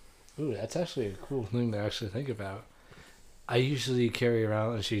 Ooh, that's actually a cool thing to actually think about. I usually carry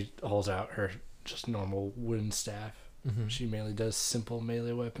around, and she holds out her just normal wooden staff. Mm-hmm. She mainly does simple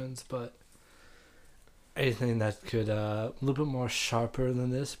melee weapons, but anything that could a little bit more sharper than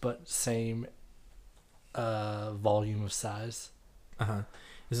this, but same volume of size. Uh-huh.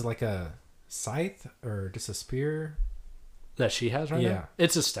 Is it like a scythe or just a spear? That she has right Yeah. now?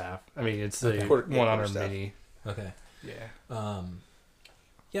 It's a staff. I mean, it's the Okay. one on her Staff. mini. Okay. Yeah.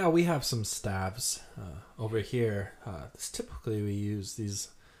 Yeah, we have some staves over here. Typically we use these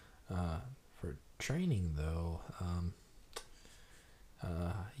for training, though.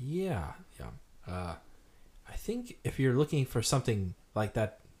 Yeah. I think if you're looking for something like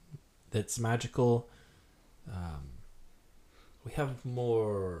that that's magical, we have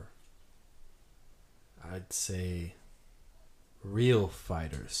more, I'd say, real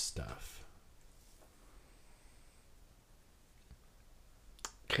fighter stuff.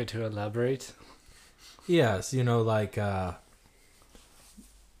 Care to elaborate? Yes, like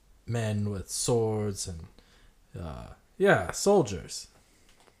men with swords and soldiers.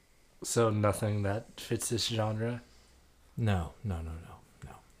 So nothing that fits this genre? No.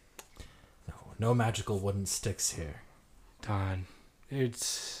 No magical wooden sticks here. Darn.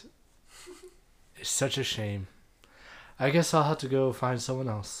 It's such a shame. I guess I'll have to go find someone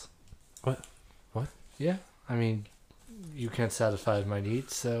else. What? Yeah. I mean, you can't satisfy my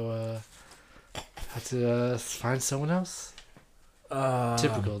needs, so I have to find someone else.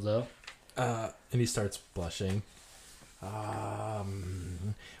 Typical, though. And he starts blushing. I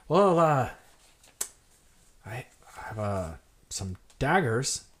have some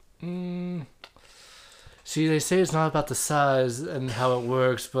daggers. See, they say it's not about the size and how it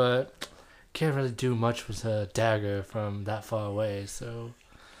works, but can't really do much with a dagger from that far away, so...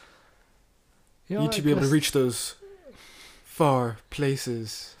 You need to be able to reach those far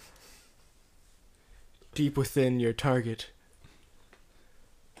places deep within your target.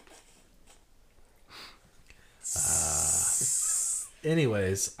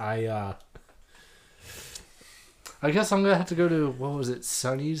 Anyways, I guess I'm gonna have to go to, what was it,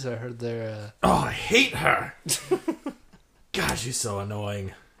 Sunny's? I heard they're... Oh, I hate her! God, she's so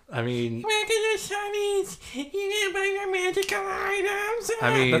annoying. I mean... Welcome to Sunny's. You can buy your magical items.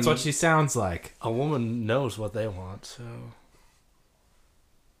 I mean... That's what she sounds like. A woman knows what they want, so...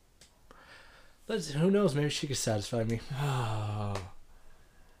 But who knows, maybe she could satisfy me. Oh.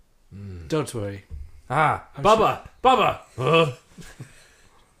 Don't worry. Bubba!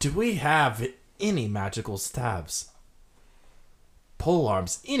 Do we have any magical stabs? Pole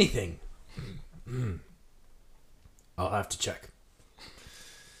arms, anything? I'll have to check.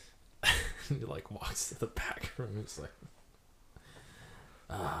 He walks to the back room. He's like,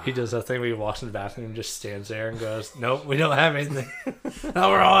 He does that thing where he walks in the bathroom and just stands there and goes, nope, we don't have anything. "Oh,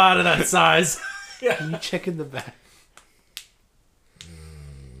 we're all out of that size." Can you check in the back?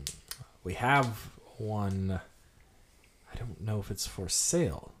 We have one. I don't know if it's for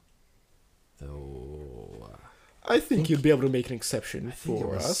sale, though. I think you'd be able to make an exception think it for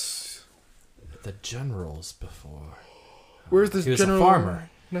was- us. The general's before. Where's this he was general a farmer.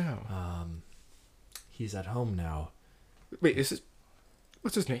 now? He's at home now. Wait, is it?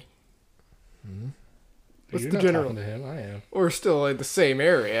 What's his name? What's You're the not general? talking to him, I am. Or still in the same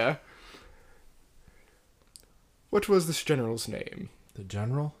area? What was this general's name? The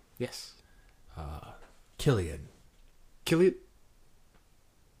general? Yes. Killian. Killian?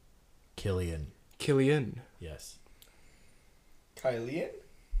 Killian. Yes. Kylian?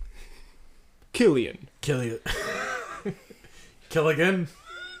 Killian. Killian. Kill again.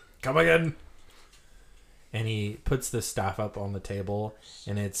 Come again. And he puts the staff up on the table,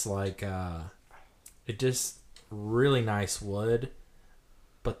 and it's like it just really nice wood,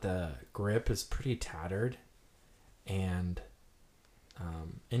 but the grip is pretty tattered, and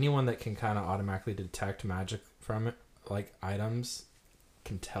anyone that can kind of automatically detect magic from it, like items,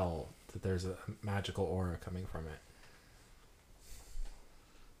 can tell that there's a magical aura coming from it.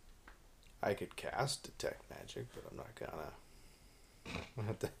 I could cast Detect Magic, but I'm not gonna. I'll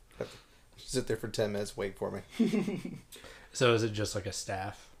have to sit there for 10 minutes, wait for me. So is it just like a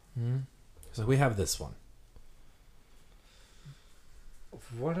staff? So we have this one.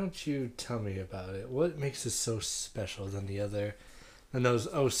 Why don't you tell me about it? What makes it so special than those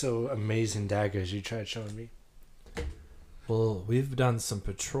oh so amazing daggers you tried showing me? Well, we've done some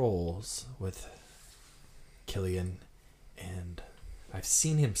patrols with Killian, and I've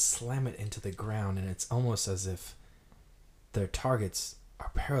seen him slam it into the ground, and it's almost as if their targets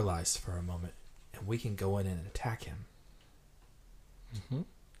are paralyzed for a moment, and we can go in and attack him. Mm-hmm.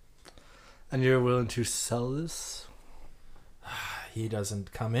 And you're willing to sell this? He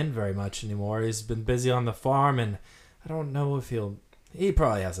doesn't come in very much anymore. He's been busy on the farm, and I don't know if he'll... He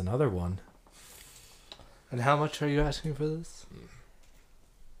probably has another one. And how much are you asking for this?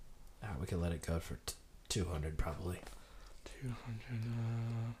 We could let it go for 200 probably. 200.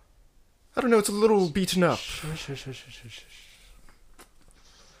 I don't know, it's a little beaten up. Shush.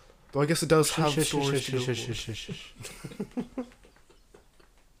 Though I guess it does have storage to go for.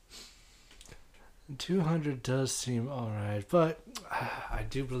 200 does seem alright, but I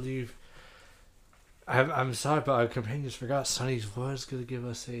do believe... I'm sorry, but our companions forgot Sonny's was going to give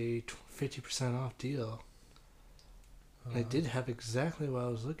us a 50% off deal. I did have exactly what I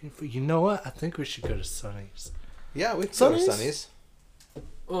was looking for. You know what? I think we should go to Sonny's. Yeah, we can go to Sonny's? Sonny's.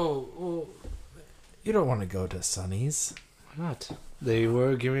 Oh, you don't want to go to Sonny's. Why not? They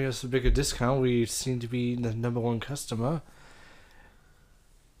were giving us a bigger discount. We seem to be the number one customer.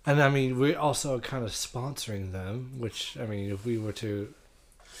 And I mean, we're also kind of sponsoring them, which, I mean, if we were to...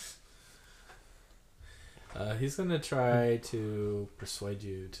 He's going to try to persuade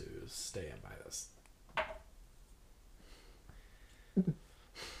you to stay and buy this.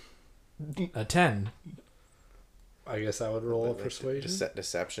 A 10. I guess I would roll a persuasion.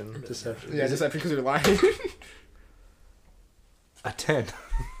 Deception. Deception. Yeah, deception because you're lying. A 10.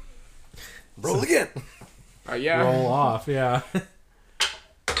 Roll again. Yeah. Roll off, yeah.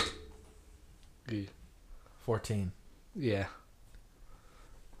 Yeah. 14. Yeah.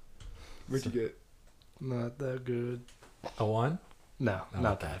 What'd you get? Not that good. A 1? No, Oh,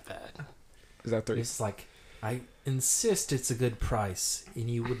 not okay. that bad. Is that 3? It's like, I insist it's a good price, and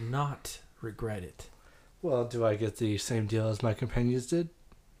you would not regret it. Well, do I get the same deal as my companions did?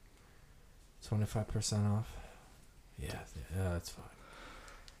 25% off? Yeah, that's fine.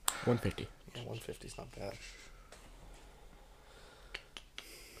 150. Yeah, 150 is not bad.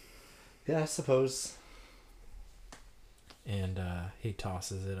 Yeah, I suppose. And he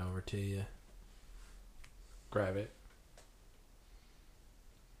tosses it over to you. Grab it.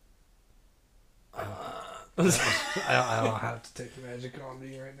 I don't have to take magic on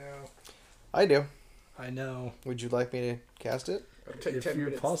me right now. I do. I know. Would you like me to cast it?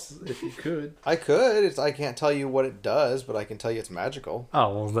 If you could. I could. I can't tell you what it does, but I can tell you it's magical.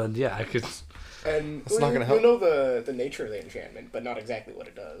 Oh, well then, yeah, I could. And It's not gonna help. You know the nature of the enchantment, but not exactly what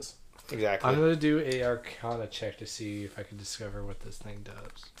it does. Exactly. I'm going to do a Arcana check to see if I can discover what this thing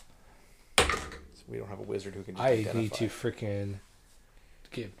does. We don't have a wizard who can just I identify. need to freaking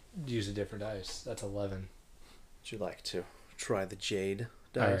use a different dice. That's 11. Would you like to try the jade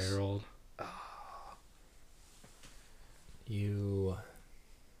I dice? already rolled. You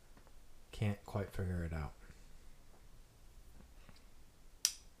can't quite figure it out.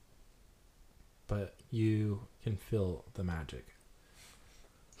 But you can feel the magic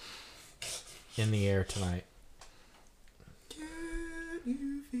in the air tonight.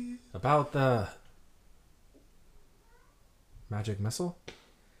 About the magic missile?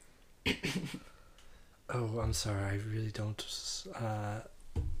 Oh, I'm sorry. I really don't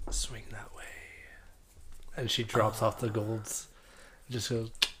swing that way. And she drops off the golds. Just goes.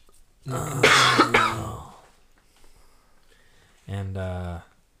 And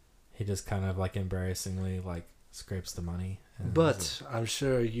he just kind of like embarrassingly like scrapes the money. And But I'm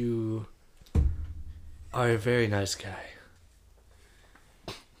sure you are a very nice guy.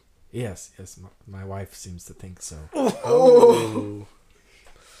 yes, my wife seems to think so. Oh.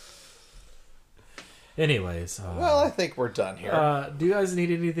 Anyways, Well, I think we're done here. do you guys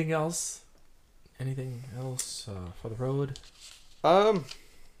need anything else? Anything else for the road?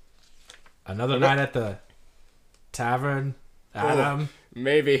 Another night at the tavern, Adam.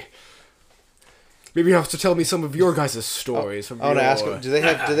 Maybe. Maybe you have to tell me some of your guys' stories. From I want to ask your- them, do they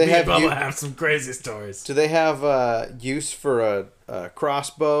have Me and Bubba have some crazy stories. do they have use for a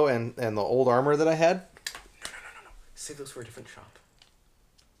crossbow and the old armor that I had? Save those for a different shop.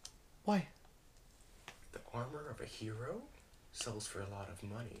 Why? The armor of a hero sells for a lot of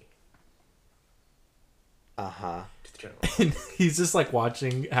money Uh-huh. to the general. And he's just like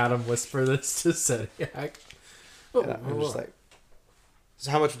watching Adam whisper this to Sediak. And I'm just like,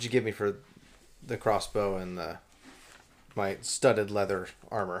 so how much would you give me for the crossbow and my studded leather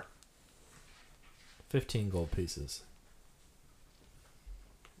armor? 15 gold pieces.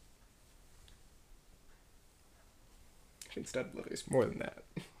 I think studded leather is more than that.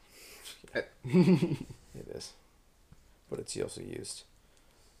 It is. But it's also used.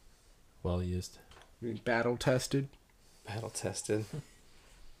 Well used. Battle tested. Battle tested.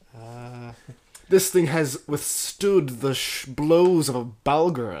 This thing has withstood the blows of a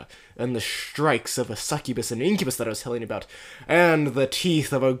Balgura and the strikes of a succubus and incubus that I was telling you about, and the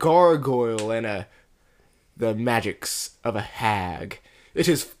teeth of a gargoyle and the magics of a hag. It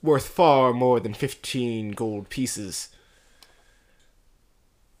is worth far more than 15 gold pieces.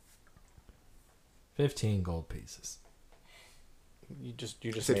 15 gold pieces. You just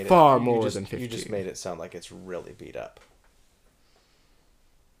Said made far it, more you just, than 15. You just made it sound like it's really beat up.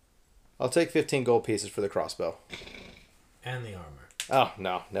 I'll take 15 gold pieces for the crossbow. And the armor. Oh,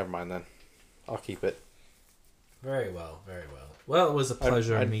 no. Never mind then. I'll keep it. Very well, very well. Well, it was a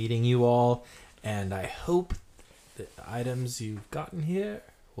pleasure meeting you all, and I hope that the items you've gotten here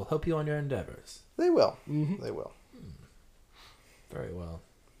will help you on your endeavors. They will. Mm-hmm. They will. Very well.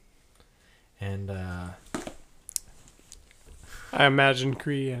 And, I imagine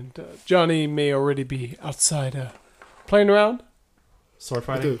Cree and Johnny may already be outside playing around. sword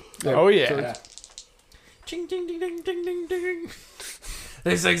fighting? Oh, yeah. Ching, ding, ding, ding, ding, ding, ding.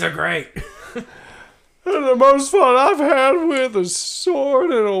 These things are great. And the most fun I've had with a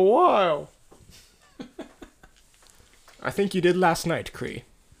sword in a while. I think you did last night, Cree.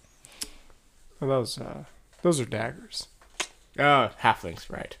 Well, those are daggers. Halflings,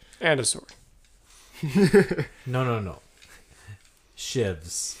 right. And a sword. No.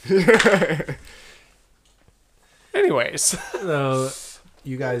 Shivs. Anyways. So,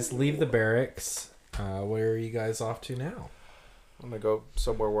 you guys leave the barracks. Where are you guys off to now? I'm going to go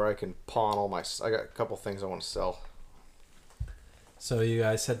somewhere where I can pawn all my... I got a couple things I want to sell. So you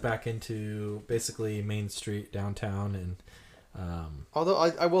guys head back into basically Main Street downtown, and Although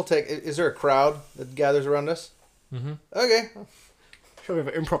I will take... Is there a crowd that gathers around us? mm-hmm. Okay. Shall we have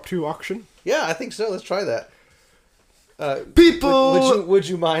an impromptu auction? Yeah, I think so. Let's try that. People! Would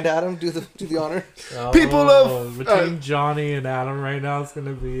you mind, Adam? Do the honor. People of- between Johnny and Adam right now, it's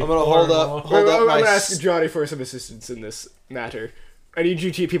gonna be. I'm gonna hold up I'm my... going to ask Johnny for some assistance in this matter. I need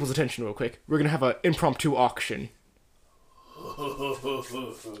you to get people's attention real quick. We're going to have an impromptu auction.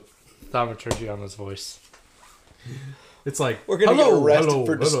 Thaumaturgy voice. It's like We're gonna get hello, arrested hello,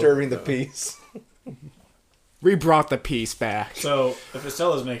 for hello. disturbing the peace. We brought the peace back. So, if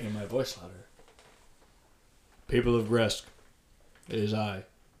Estella's making my voice louder. People of Gresk, it is I,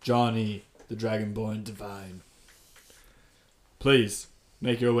 Johnny, the Dragonborn Divine. Please,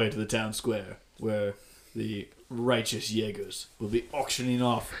 make your way to the town square, where the righteous Jaegers will be auctioning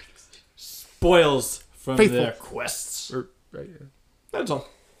off spoils from Feythful. their quests. Right, yeah. That's all.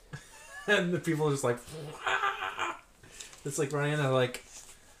 And the people are just like, it's like running in there like,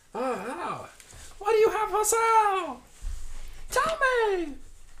 oh, what do you have for sale? Tell me.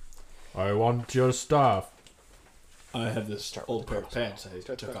 I want your stuff. I have this old pair of pants I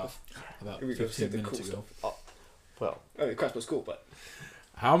took off about Here we go, 15 say the minutes cool ago. Well, I mean, crossbow's cool, but...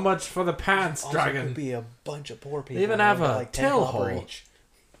 How much for the pants, also dragon? could be a bunch of poor people. They even who have got a like 10 tail copper hole. each.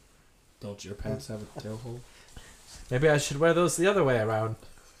 Don't your pants have a tail hole? Maybe I should wear those the other way around.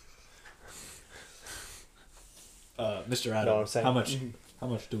 Mr. Adam, Know what I'm saying? how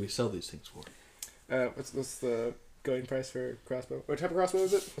much do we sell these things for? What's the going price for crossbow? What type of crossbow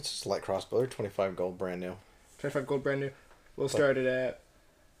is it? It's just a light crossbow. They're 25 gold, brand new. 25 gold brand new. We'll start it at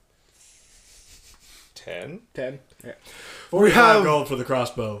 10? 10. Yeah. 45 gold for the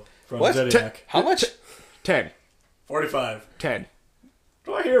crossbow from What? Zodiac. How much? 10. 45. 10.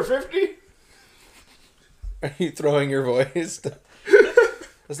 Do I hear 50? Are you throwing your voice?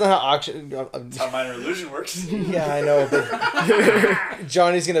 That's not how auction... That's how minor illusion works. Yeah, I know, but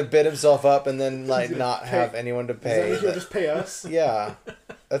Johnny's gonna bid himself up and then like not have anyone to Does that pay. mean he'll just pay us? Yeah,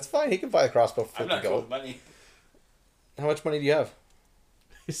 that's fine. He can buy a crossbow for 50 gold. money. How much money do you have?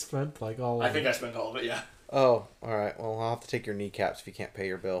 He spent like all. I think I spent all of it, yeah. Oh, all right. Well, I'll have to take your kneecaps if you can't pay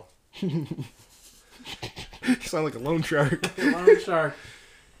your bill. You sound like a loan shark. Loan shark.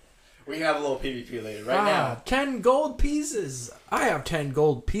 We can have a little PvP later. 10 gold pieces. I have 10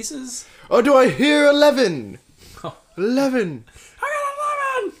 gold pieces. Oh, do I hear 11? 11. I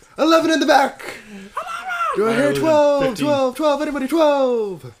got 11. 11 in the back. 11. Do I hear Losing 12? 15. 12, 12, anybody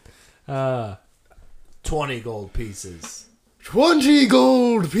 12? 20 gold pieces. 20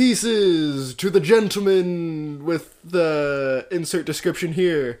 gold pieces to the gentleman with the insert description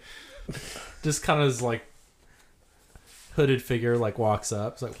here. Just kind of his like hooded figure like walks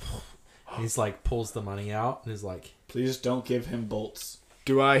up. It's like he's like pulls the money out and is like, Please don't give him bolts.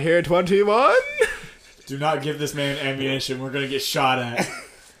 Do I hear 21? Do not give this man ammunition. We're going to get shot at.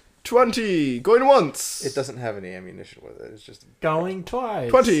 20, going once. It doesn't have any ammunition with it. It's just going twice.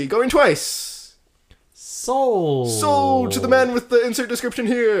 20, going twice. Sold. Sold to the man with the insert description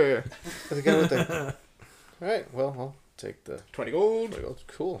here. the guy with the. All right. Well, I'll take the 20 gold. 20 gold.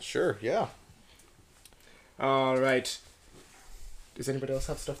 Cool. Sure. Yeah. All right. Does anybody else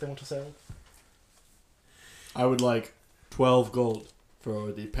have stuff they want to sell? I would like 12 gold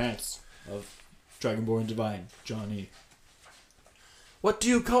for the pants of Dragonborn Divine, Johnny. What do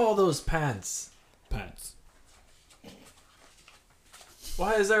you call those pants? Pants.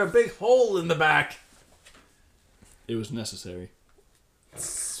 Why is there a big hole in the back? It was necessary.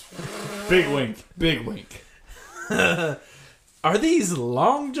 Big wink. Big wink. Are these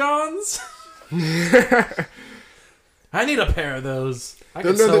long johns? I need a pair of those. I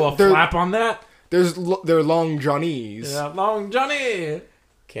can sew a flap on that. They're long Johnnies. Yeah, long Johnny.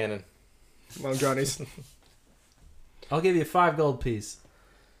 Cannon. Long Johnnies. I'll give you 5 gold piece.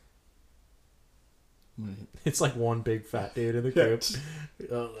 It's like one big fat dude in the group.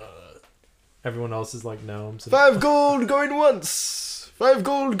 Everyone else is like gnomes. 5 gold going once. 5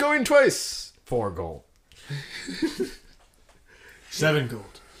 gold going twice. 4 gold. 7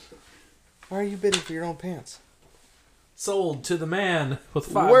 gold. Why are you bidding for your own pants? Sold to the man with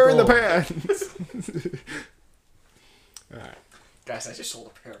 5 Wearing gold. the pants. Alright. Guys, I just sold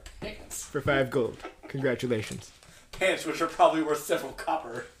a pair of pants. For 5 gold. Congratulations. Pants which are probably worth several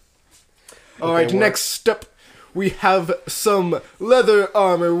copper. Alright, next up, we have some leather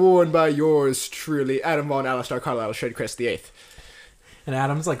armor worn by yours truly, Adam Von Alistar Carlisle Shadecrest the 8th. And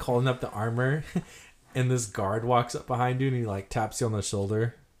Adam's like holding up the armor, and this guard walks up behind you and he like taps you on the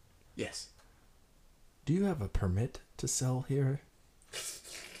shoulder. Yes. Do you have a permit to sell here?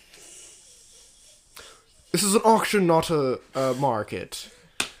 This is an auction, not a market.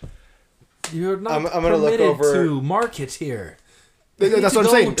 You're not I'm gonna look permitted over- to market here. You need That's to what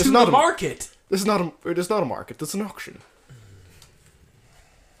I'm go saying. to It's not the a market. It is not a market. It's an auction.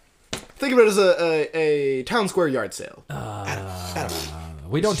 Think of it as a town square yard sale. Adam,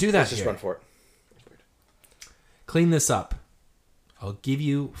 We don't do that let's just here. run for it. Clean this up. I'll give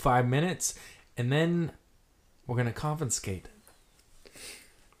you 5 minutes, and then we're gonna confiscate.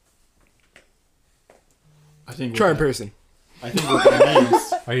 I think Try in person. I think what that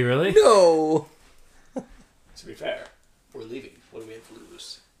means. Are you really? No. To be fair, we're leaving. What do we have to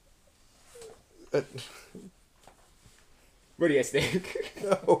lose? What do you guys think?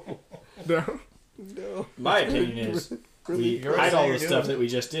 No. No? No. My opinion is we You're hide saying all you're the doing stuff it. that we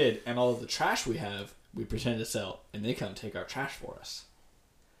just did, and all of the trash we have, we pretend to sell, and they come take our trash for us.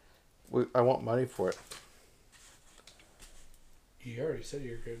 I want money for it. You already said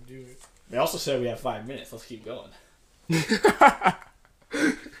you were going to do it. They also said we have 5 minutes. Let's keep going.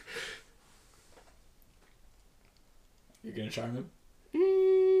 You're gonna charm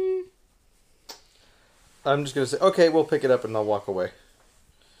him? I'm just gonna say, okay, we'll pick it up and I'll walk away.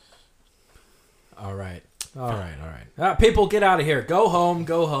 All right. People, get out of here. Go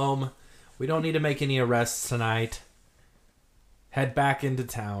home. We don't need to make any arrests tonight. Head back into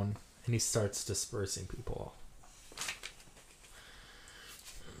town. And he starts dispersing people.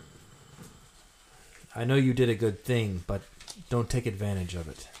 I know you did a good thing, but don't take advantage of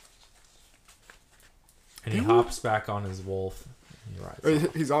it. And he hops back on his wolf. And he rides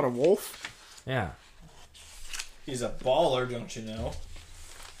off. He's on a wolf? Yeah. He's a baller, don't you know?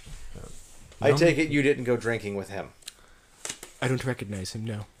 I take it you didn't go drinking with him. I don't recognize him,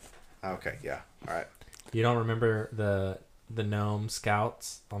 no. Okay, yeah. All right. You don't remember the gnome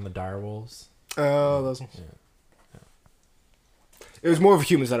scouts on the direwolves? Oh, those ones. Yeah. It was more of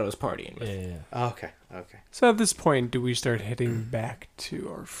humans that I was partying with. Yeah. Okay. So at this point, do we start heading back to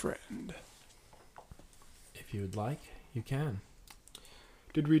our friend? If you would like, you can.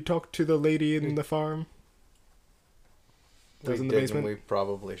 Did we talk to the lady in the farm? That was in the basement? We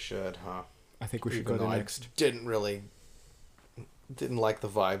probably should, huh? I think we should Even go there though next. I didn't like the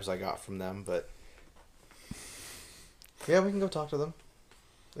vibes I got from them, but yeah, we can go talk to them.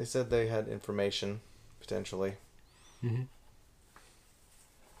 They said they had information, potentially. Mm-hmm.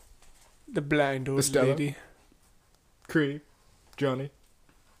 The blind old Estella? lady. Cree. Johnny.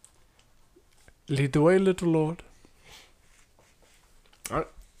 Lead the way, little lord. Alright.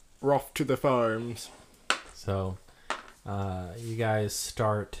 We're off to the farms. So, you guys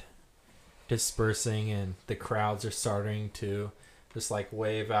start dispersing, and the crowds are starting to just like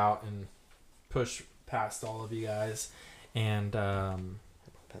wave out and push past all of you guys. And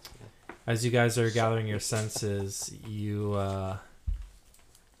as you guys are gathering your senses, you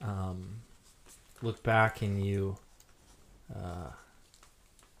look back and you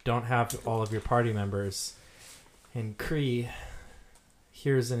don't have all of your party members. And Kree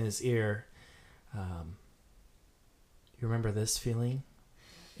hears in his ear, you remember this feeling?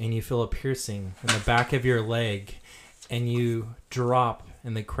 And you feel a piercing in the back of your leg, and you drop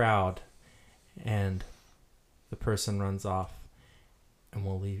in the crowd, and the person runs off, and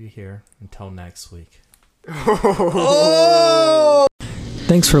we'll leave you here until next week.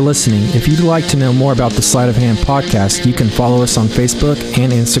 Thanks for listening. If you'd like to know more about the Sleight of Hand podcast, you can follow us on Facebook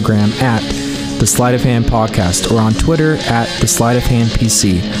and Instagram at the Sleight of Hand podcast or on Twitter at the Sleight of Hand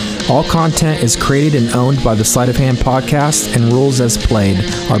PC. All content is created and owned by the Sleight of Hand podcast, and rules as played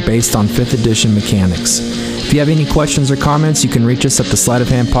are based on 5th edition mechanics. If you have any questions or comments, you can reach us at the Sleight of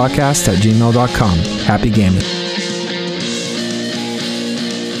Hand podcast at gmail.com. Happy gaming.